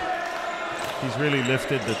he's really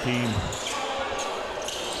lifted the team.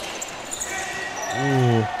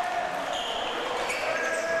 Ooh.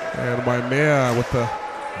 And Waimea with the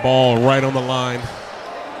ball right on the line.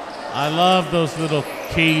 I love those little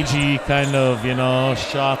cagey kind of,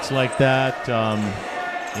 shots like that.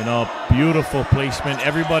 Beautiful placement.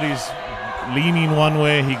 Everybody's leaning one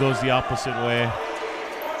way, he goes the opposite way.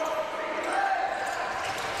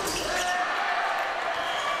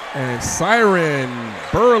 And Siren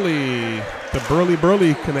Burley, the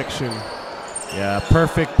Burley connection. Yeah,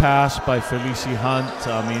 perfect pass by Felicie Hunt.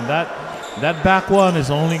 I mean, that back one is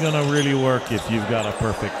only going to really work if you've got a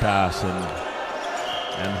perfect pass, and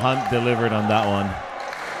Hunt delivered on that one.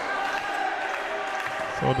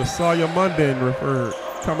 So the Saya Munden,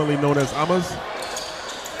 commonly known as Amas.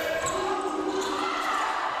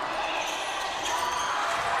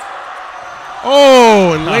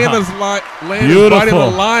 Oh, and Landon's biting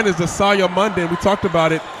the line is the Saya Munden. We talked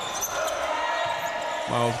about it.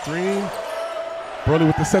 Miles Green. Burley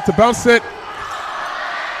with the set to bounce it.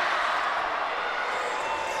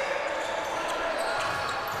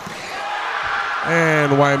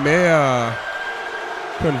 And Waimea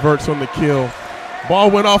converts on the kill.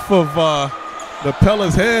 Ball went off of the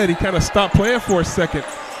Pella's head. He kind of stopped playing for a second.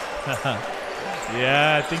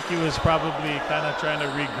 Yeah, I think he was probably kind of trying to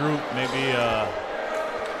regroup. Maybe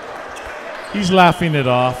he's laughing it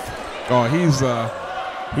off. Oh,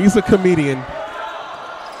 he's a comedian.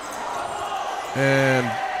 And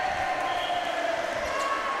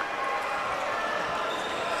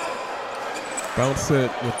bounce it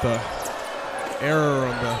with the error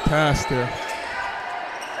on the pass there.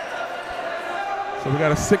 So we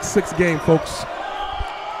got a 6-6 game, folks.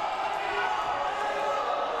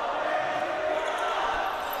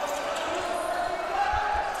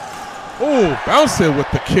 Oh, bounce it with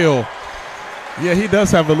the kill. Yeah, he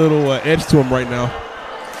does have a little edge to him right now.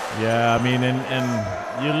 Yeah, I mean, and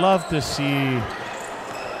you love to see,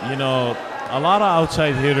 a lot of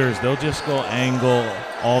outside hitters, they'll just go angle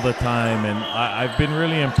all the time. And I've been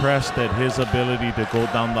really impressed at his ability to go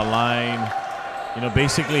down the line,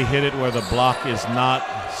 basically hit it where the block is not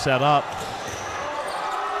set up.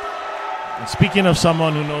 And speaking of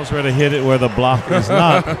someone who knows where to hit it where the block is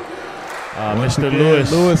not, Mr. Again,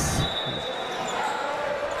 Lewis.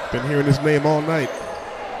 Been hearing his name all night.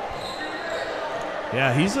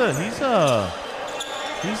 Yeah, he's a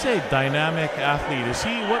dynamic athlete. Is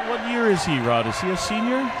he? What year is he, Rod? Is he a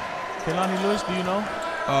senior? Kehlani Lewis, do you know?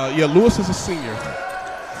 Yeah, Lewis is a senior.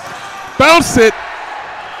 Bounce it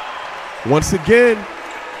once again.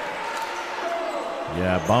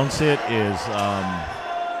 Yeah, bounce it is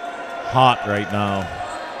hot right now,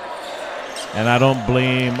 and I don't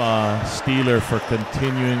blame Steeler for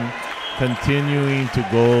continuing to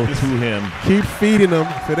go to him. Keep feeding him.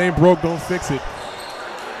 If it ain't broke, don't fix it.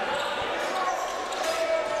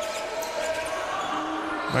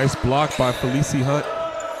 Nice block by Felicie Hunt.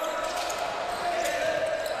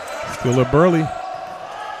 Still a Burley.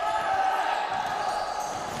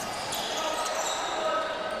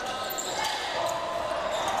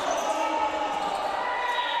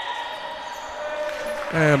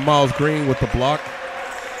 And Miles Green with the block.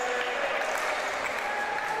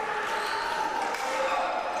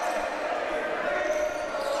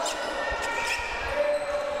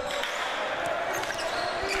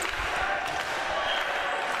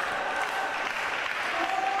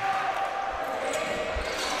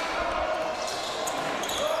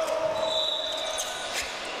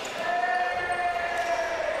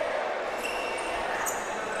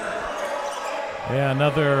 Yeah,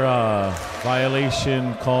 another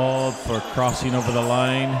violation called for crossing over the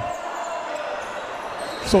line.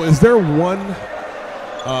 So is there one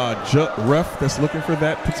ref that's looking for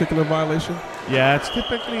that particular violation? Yeah, it's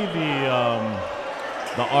typically the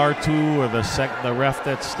R2 or the ref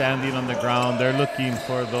that's standing on the ground. They're looking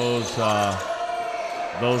for those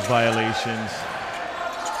violations,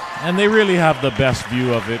 and they really have the best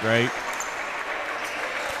view of it, right?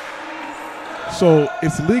 So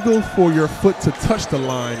it's legal for your foot to touch the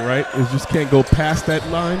line, right? It just can't go past that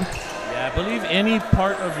line? Yeah, I believe any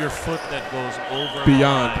part of your foot that goes over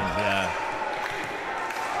beyond. the line, yeah.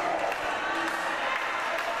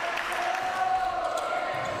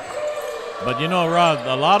 But you know, Rod,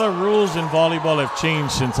 a lot of rules in volleyball have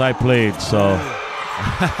changed since I played, so.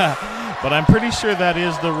 But I'm pretty sure that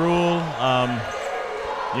is the rule.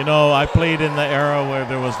 You know, I played in the era where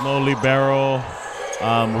there was no libero.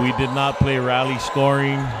 We did not play rally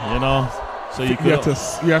scoring, you know. So you have to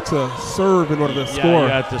serve in order to score. Yeah, you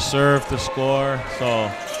have to serve to score. So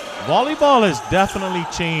volleyball has definitely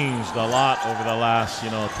changed a lot over the last,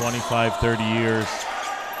 25, 30 years.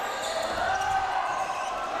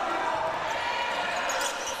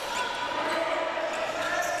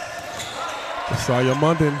 Saya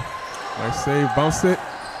Munden, nice save, bounce it,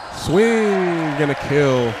 swing, gonna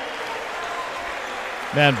kill.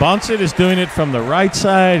 Man, Bonsit is doing it from the right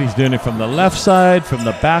side. He's doing it from the left side, from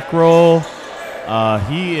the back row.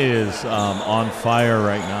 He is on fire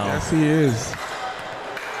right now. Yes, he is.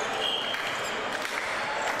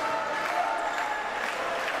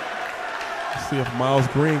 Let's see if Miles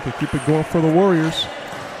Green can keep it going for the Warriors.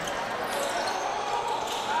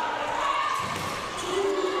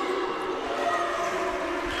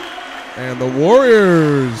 And the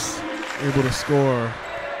Warriors able to score.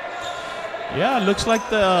 Yeah, it looks like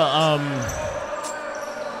the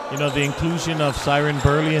the inclusion of Siren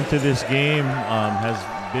Burley into this game has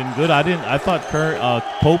been good. I thought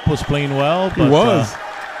Pope was playing well, but he was.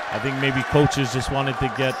 I think maybe coaches just wanted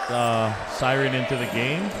to get Siren into the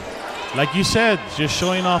game. Like you said, just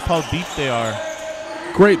showing off how deep they are.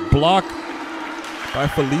 Great block by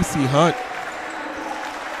Felicie Hunt.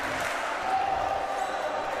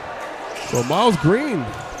 So Miles Green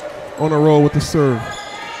on a roll with the serve.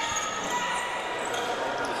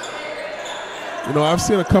 You know, I've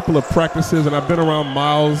seen a couple of practices, and I've been around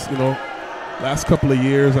Miles, last couple of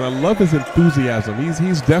years, and I love his enthusiasm.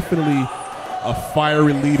 He's definitely a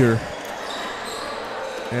fiery leader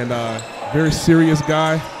and a very serious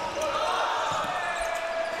guy.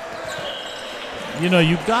 You know,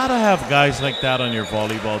 you gotta have guys like that on your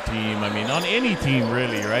volleyball team. I mean, on any team,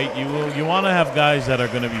 really, right? You want to have guys that are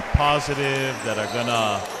going to be positive, that are going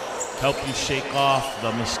to help you shake off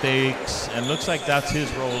the mistakes, and looks like that's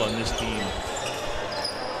his role on this team.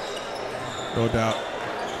 No doubt.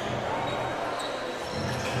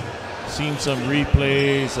 Seen some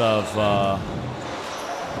replays of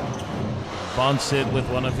Bonsit with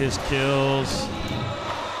one of his kills,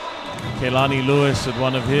 Kehlani Lewis with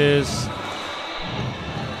one of his.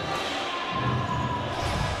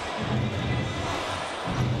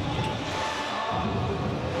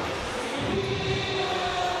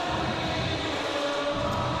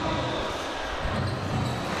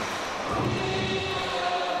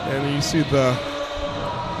 And you see the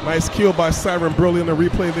nice kill by Siren Burley in the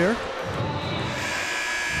replay there.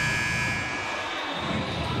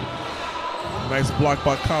 Nice block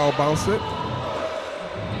by Kyle Bonsit.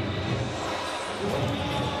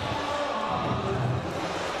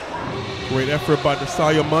 Great effort by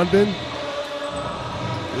Desaya Munden.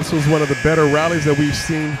 This was one of the better rallies that we've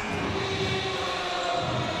seen.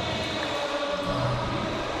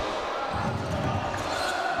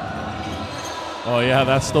 Oh, yeah,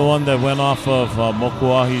 that's the one that went off of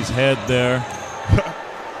Mokuahi's head there.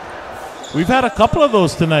 We've had a couple of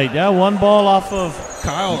those tonight. Yeah, one ball off of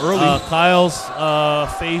Kyle's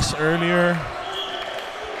face earlier.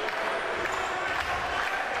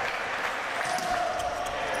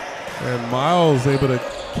 And Miles able to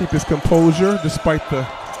keep his composure despite the...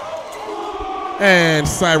 And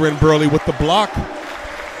Siren Burley with the block.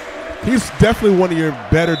 He's definitely one of your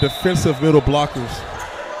better defensive middle blockers.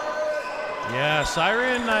 Yeah,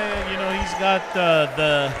 Siren, he's got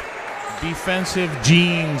the defensive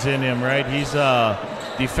genes in him, right? He's a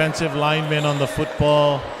defensive lineman on the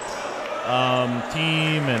football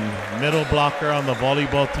team and middle blocker on the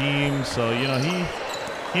volleyball team. So,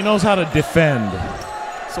 he knows how to defend.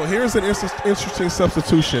 So here's an interesting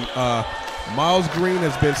substitution. Miles Green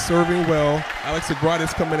has been serving well. Alex Agrada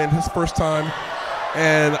is coming in his first time.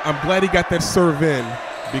 And I'm glad he got that serve in,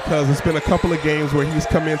 because it's been a couple of games where he's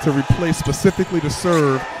come in to replace specifically to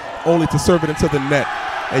serve, only to serve it into the net.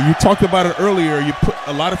 And you talked about it earlier.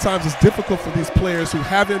 A lot of times it's difficult for these players who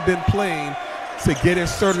haven't been playing to get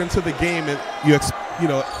inserted into the game, and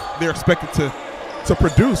they're expected to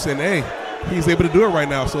produce. And hey, he's able to do it right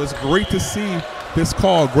now. So it's great to see this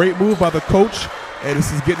call. Great move by the coach, and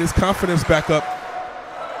this is getting his confidence back up.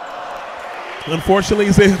 Unfortunately,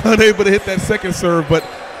 he's unable to hit that second serve, but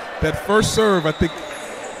that first serve, I think,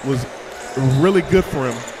 was really good for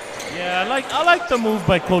him. Yeah, I like the move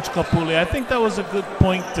by Coach Kapule. I think that was a good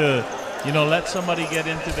point to, let somebody get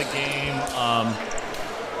into the game.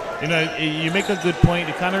 You make a good point.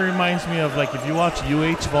 It kind of reminds me of, like, if you watch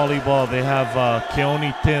UH volleyball, they have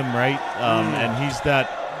Keone Tim, right? And he's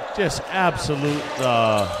that just absolute,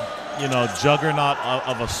 juggernaut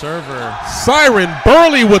of a server. Siren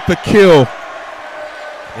Burley with the kill.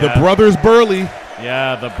 Yeah. The brothers Burley.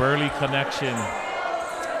 Yeah, the Burley connection.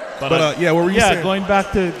 But what were you saying? Yeah, going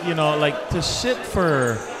back to, to sit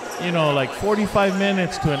for, 45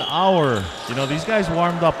 minutes to an hour. These guys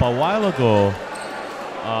warmed up a while ago.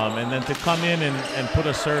 And then to come in and put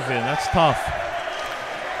a serve in, that's tough.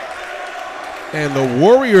 And the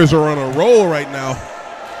Warriors are on a roll right now.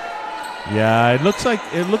 Yeah, it looks like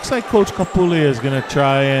Coach Kapule is going to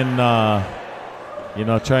try and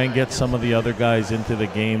get some of the other guys into the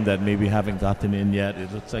game that maybe haven't gotten in yet.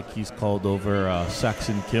 It looks like he's called over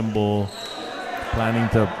Saxon Kimball, planning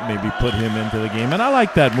to maybe put him into the game. And I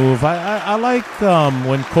like that move. I like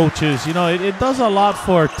when coaches, it does a lot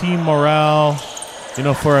for team morale,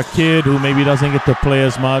 for a kid who maybe doesn't get to play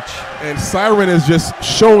as much. And Siren is just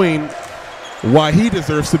showing why he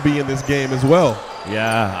deserves to be in this game as well.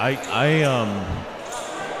 Yeah, I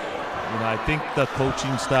think the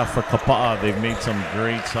coaching staff for Kapaa, they've made some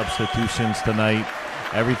great substitutions tonight.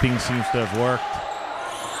 Everything seems to have worked.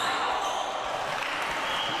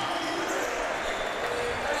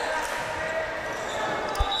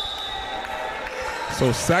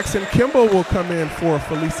 So Saxon Kimball will come in for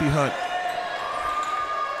Felicie Hunt.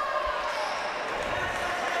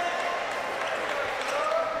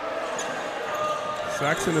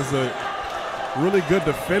 Saxon is a really good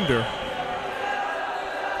defender.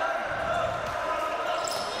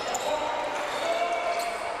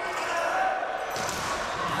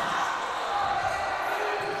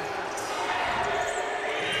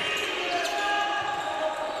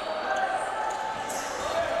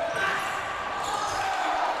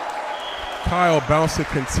 Kyle Bouncer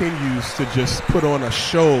continues to just put on a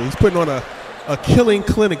show. He's putting on a killing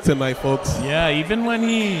clinic tonight, folks. Yeah, even when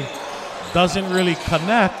he doesn't really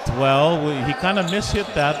connect well, he kind of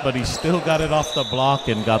mishit that, but he still got it off the block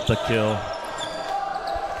and got the kill.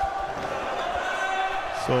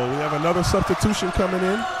 So we have another substitution coming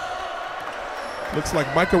in. Looks like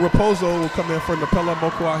Micah Raposo will come in for Napela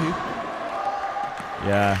Mokuahi.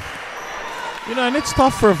 Yeah. And it's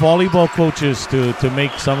tough for volleyball coaches to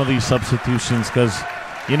make some of these substitutions because,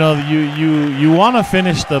 you want to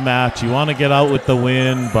finish the match. You want to get out with the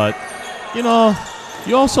win, but, you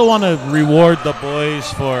also want to reward the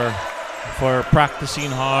boys for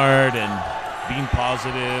practicing hard and being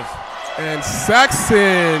positive. And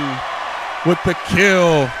Saxon with the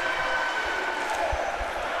kill.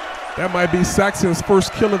 That might be Saxon's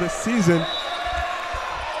first kill of the season.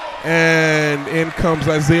 And in comes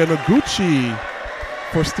Isaiah Noguchi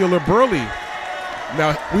for Steeler Burley.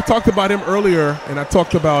 Now, we talked about him earlier, and I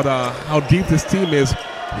talked about how deep this team is.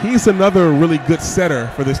 He's another really good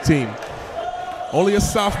setter for this team. Only a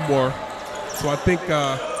sophomore, so I think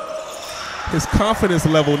his confidence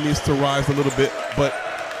level needs to rise a little bit, but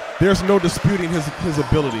there's no disputing his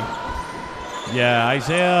ability. Yeah,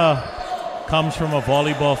 Isaiah comes from a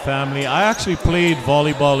volleyball family. I actually played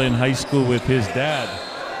volleyball in high school with his dad.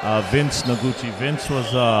 Vince Noguchi. Vince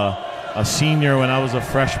was a senior when I was a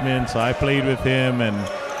freshman, so I played with him, and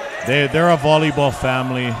they're a volleyball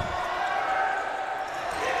family.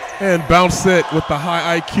 And bounce it with the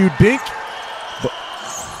high IQ dink.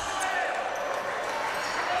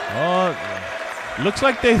 Looks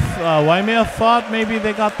like they Waimea thought maybe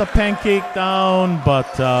they got the pancake down,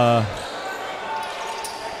 but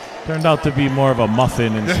turned out to be more of a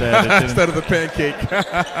muffin instead. Instead of the pancake.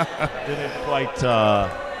 Didn't quite.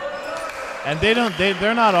 And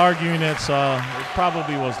they're not arguing it, so it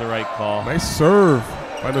probably was the right call. Nice serve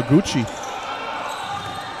by Noguchi.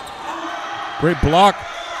 Great block.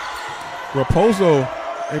 Raposo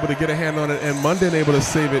able to get a hand on it, and Munden able to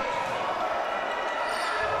save it.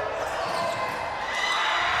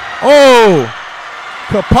 Oh!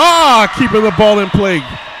 Kapaa keeping the ball in play.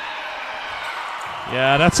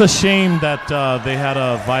 Yeah, that's a shame that they had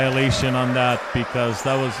a violation on that, because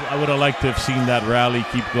I would have liked to have seen that rally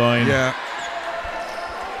keep going. Yeah.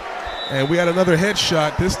 And we had another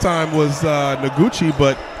headshot. This time was Noguchi,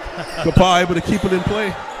 but Kapaa able to keep it in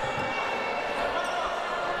play.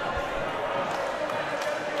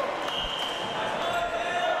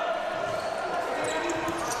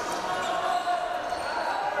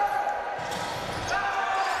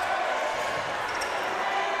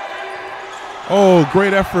 Oh,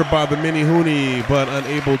 great effort by the Menehune, but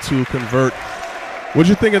unable to convert. What'd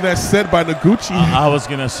you think of that set by Noguchi? I was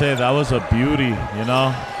going to say that was a beauty, you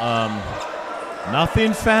know.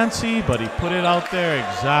 Nothing fancy, but he put it out there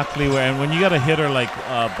exactly where. And when you got a hitter like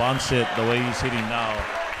Bonsit, the way he's hitting now,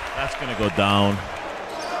 that's going to go down.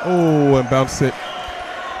 Oh, and bounce it.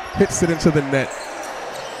 Hits it into the net.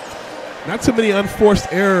 Not too many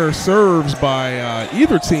unforced error serves by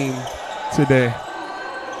either team today.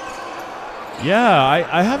 Yeah,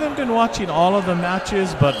 I haven't been watching all of the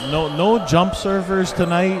matches, but no jump servers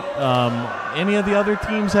tonight. Any of the other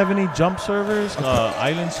teams have any jump servers?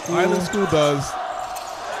 Island School? Island School does.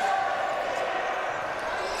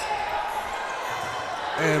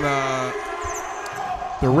 And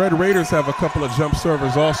the Red Raiders have a couple of jump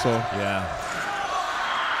servers also. Yeah.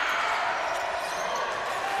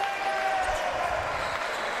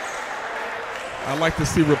 I'd like to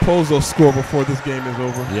see Raposo score before this game is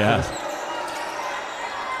over. Yeah.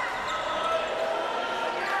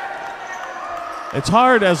 It's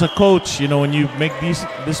hard as a coach, you know, when you make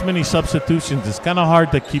this many substitutions, it's kind of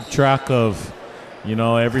hard to keep track of, you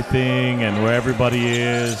know, everything and where everybody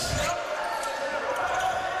is.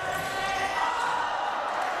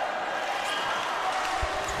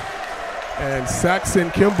 And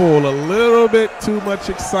Saxon Kimball, a little bit too much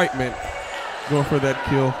excitement going for that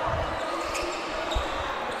kill.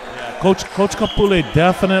 Yeah, Coach Kapule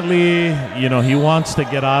definitely, you know, he wants to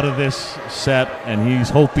get out of this set, and he's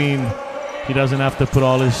hoping he doesn't have to put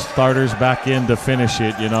all his starters back in to finish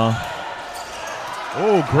it, you know.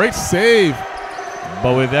 Oh, great save.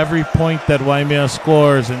 But with every point that Waimea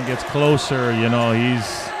scores and gets closer, you know,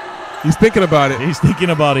 he's thinking about it. He's thinking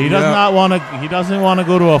about it. He does not want to. He doesn't want to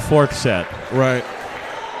go to a fourth set. Right.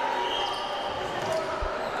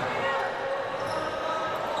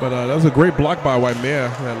 But that was a great block by Waimea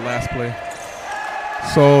that last play.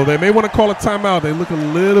 So they may want to call a timeout. They look a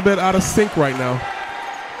little bit out of sync right now.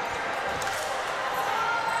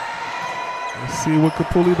 Let's see what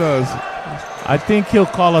Kapuli does. I think he'll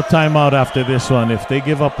call a timeout after this one if they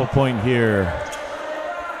give up a point here.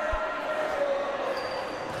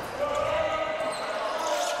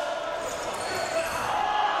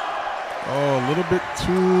 Oh, a little bit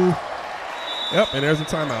too. Yep, and there's a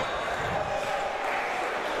timeout.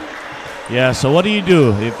 Yeah, so what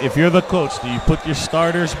do? If you're the coach, do you put your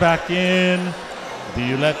starters back in? Do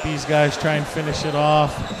you let these guys try and finish it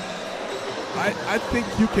off? I think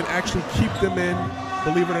you can actually keep them in,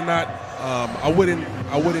 believe it or not. I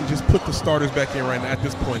wouldn't just put the starters back in right now at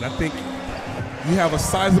this point. I think you have a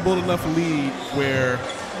sizable enough lead where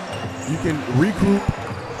you can regroup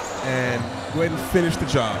and go ahead and finish the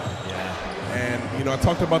job. Yeah. And you know, I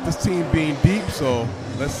talked about this team being deep, so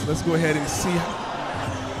let's go ahead and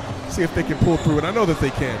see if they can pull through, and I know that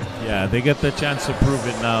they can. Yeah, they get the chance to prove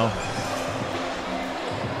it now.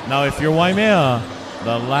 Now, if you're Waimea,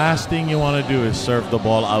 the last thing you want to do is serve the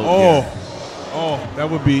ball out here. Oh, that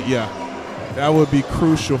would be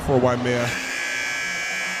crucial for Waimea.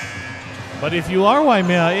 But if you are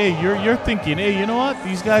Waimea, hey, you're thinking, hey, you know what?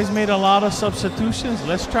 These guys made a lot of substitutions.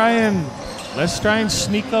 Let's try and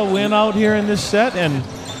sneak a win out here in this set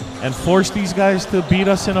and force these guys to beat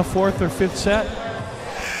us in a fourth or fifth set.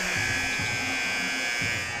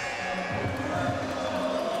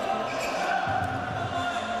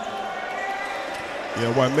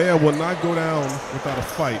 Yeah, Waimea will not go down without a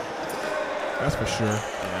fight. That's for sure.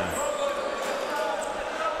 Yeah.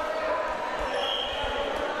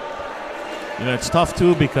 You know, it's tough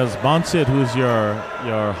too because Bonsit, who's your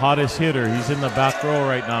hottest hitter, he's in the back row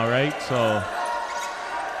right now, right? So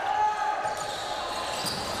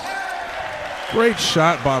great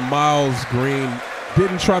shot by Miles Green.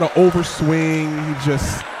 Didn't try to overswing. He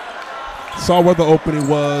just saw where the opening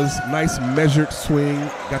was. Nice measured swing.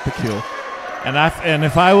 Got the kill. And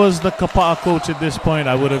if I was the Kapaa coach at this point,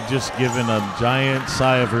 I would have just given a giant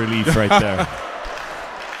sigh of relief right there.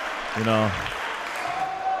 You know.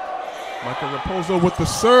 Michael Raposo with the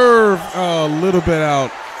serve, a little bit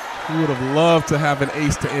out. He would have loved to have an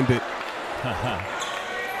ace to end it.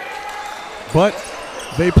 But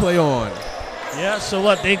they play on. Yeah, so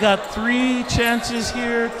what? They got 3 chances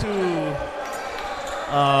here to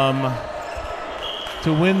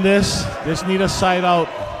win this. Just need a side out.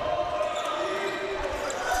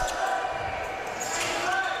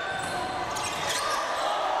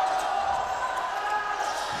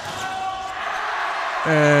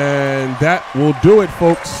 And that will do it,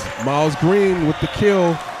 folks. Miles Green with the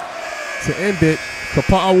kill to end it.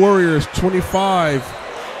 Kapaa Warriors 25,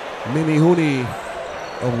 Menehune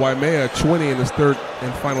of Waimea 20 in this third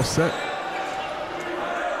and final set.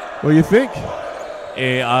 What do you think?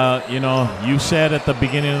 Hey, you said at the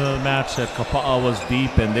beginning of the match that Kapaa was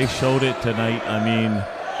deep, and they showed it tonight. I mean,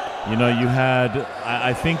 you had,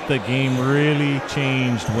 I think the game really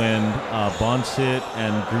changed when Bonsit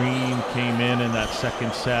and Green came in that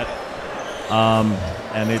second set.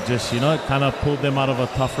 And it just, it kind of pulled them out of a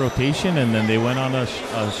tough rotation, and then they went on a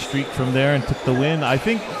streak from there and took the win. I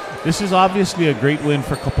think this is obviously a great win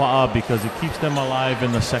for Kapaa because it keeps them alive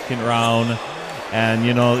in the second round. And,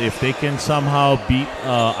 if they can somehow beat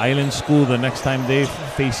Island School the next time they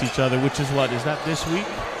face each other, which is is that this week?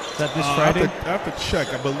 Is that this Friday? I have to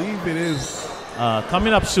check. I believe it is.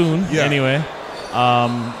 Coming up soon, anyway.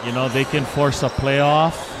 They can force a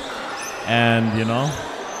playoff, and,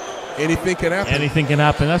 anything can happen. Anything can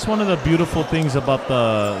happen. That's one of the beautiful things about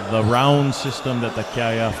the round system that the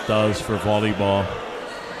KIF does for volleyball.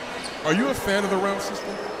 Are you a fan of the round system?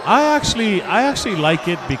 I actually like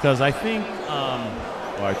it because I think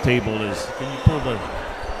our table is. Can you pull the?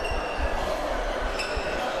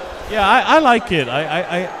 Yeah, I like it.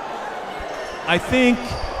 I think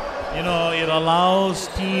it allows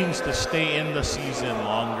teams to stay in the season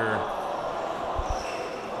longer.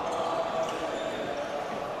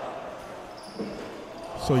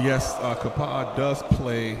 So yes, Kapaa does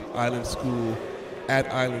play Island School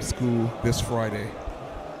at Island School this Friday.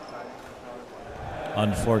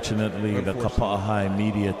 Unfortunately, the Kapaa High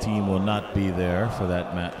Media team will not be there for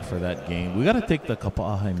that game. We got to take the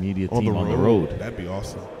Kapaa High Media team on the road. That'd be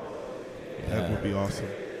awesome. Yeah. That would be awesome.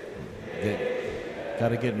 Got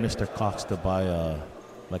to get Mr. Cox to buy a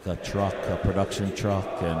truck, a production truck,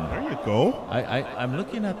 and there you go. I'm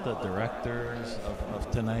looking at the directors of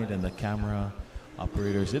tonight and the camera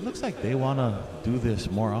operators. It looks like they want to do this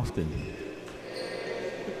more often.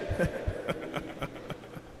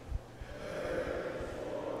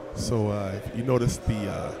 So if you notice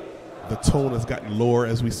the tone has gotten lower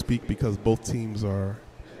as we speak because both teams are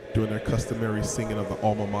doing their customary singing of the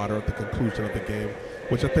alma mater at the conclusion of the game,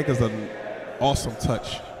 which I think is an awesome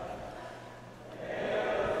touch.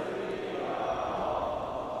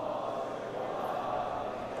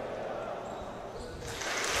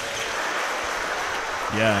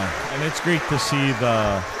 Yeah, and it's great to see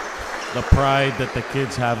the pride that the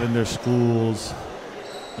kids have in their schools,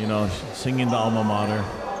 singing the alma mater.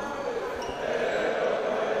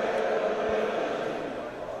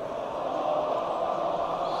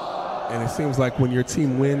 And it seems like when your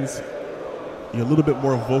team wins, you're a little bit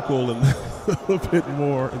more vocal and a little bit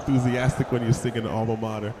more enthusiastic when you're singing the alma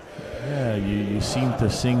mater. Yeah, you seem to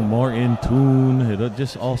sing more in tune. It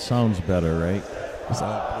just all sounds better, right? It's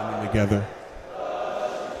all blending together.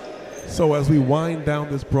 So as we wind down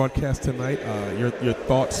this broadcast tonight, your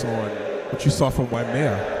thoughts on what you saw from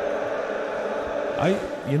Waimea?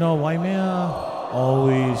 Waimea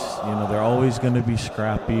always, they're always going to be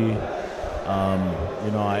scrappy.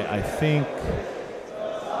 I think,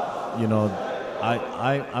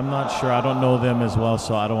 I'm not sure. I don't know them as well,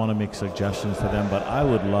 so I don't want to make suggestions for them. But I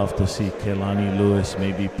would love to see Kehlani Lewis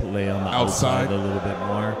maybe play on the outside a little bit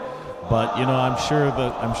more. But I'm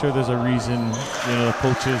sure there's a reason. The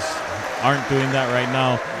coaches aren't doing that right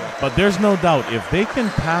now. But there's no doubt if they can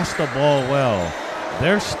pass the ball well,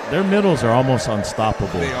 their middles are almost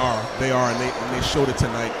unstoppable. They are, and they showed it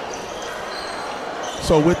tonight.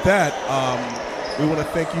 So with that, we want to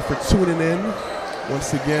thank you for tuning in.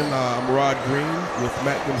 Once again, I'm Rod Green with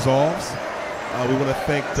Matt Gonzalez. We want to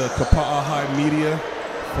thank the Kapaa High Media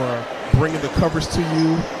for bringing the coverage to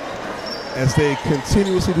you as they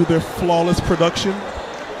continuously do their flawless production.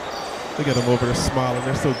 Look at them over there smiling.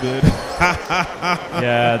 They're so good.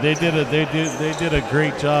 Yeah, they did a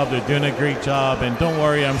great job. They're doing a great job. And don't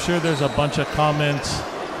worry, I'm sure there's a bunch of comments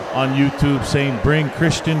on YouTube saying bring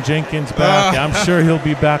Christian Jenkins back. I'm sure he'll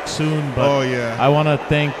be back soon. But I want to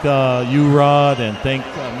thank you, Rod, and thank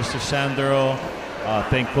Mr. Sandro.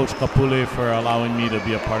 Thank Coach Kapule for allowing me to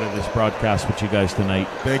be a part of this broadcast with you guys tonight.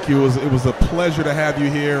 Thank you. It was a pleasure to have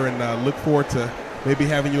you here, and look forward to maybe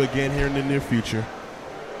having you again here in the near future.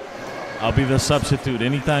 I'll be the substitute.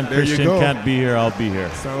 Anytime Christian can't be here, I'll be here.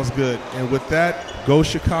 Sounds good. And with that, go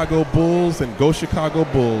Chicago Bulls and go Chicago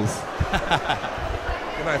Bulls.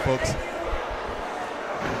 Good night, folks.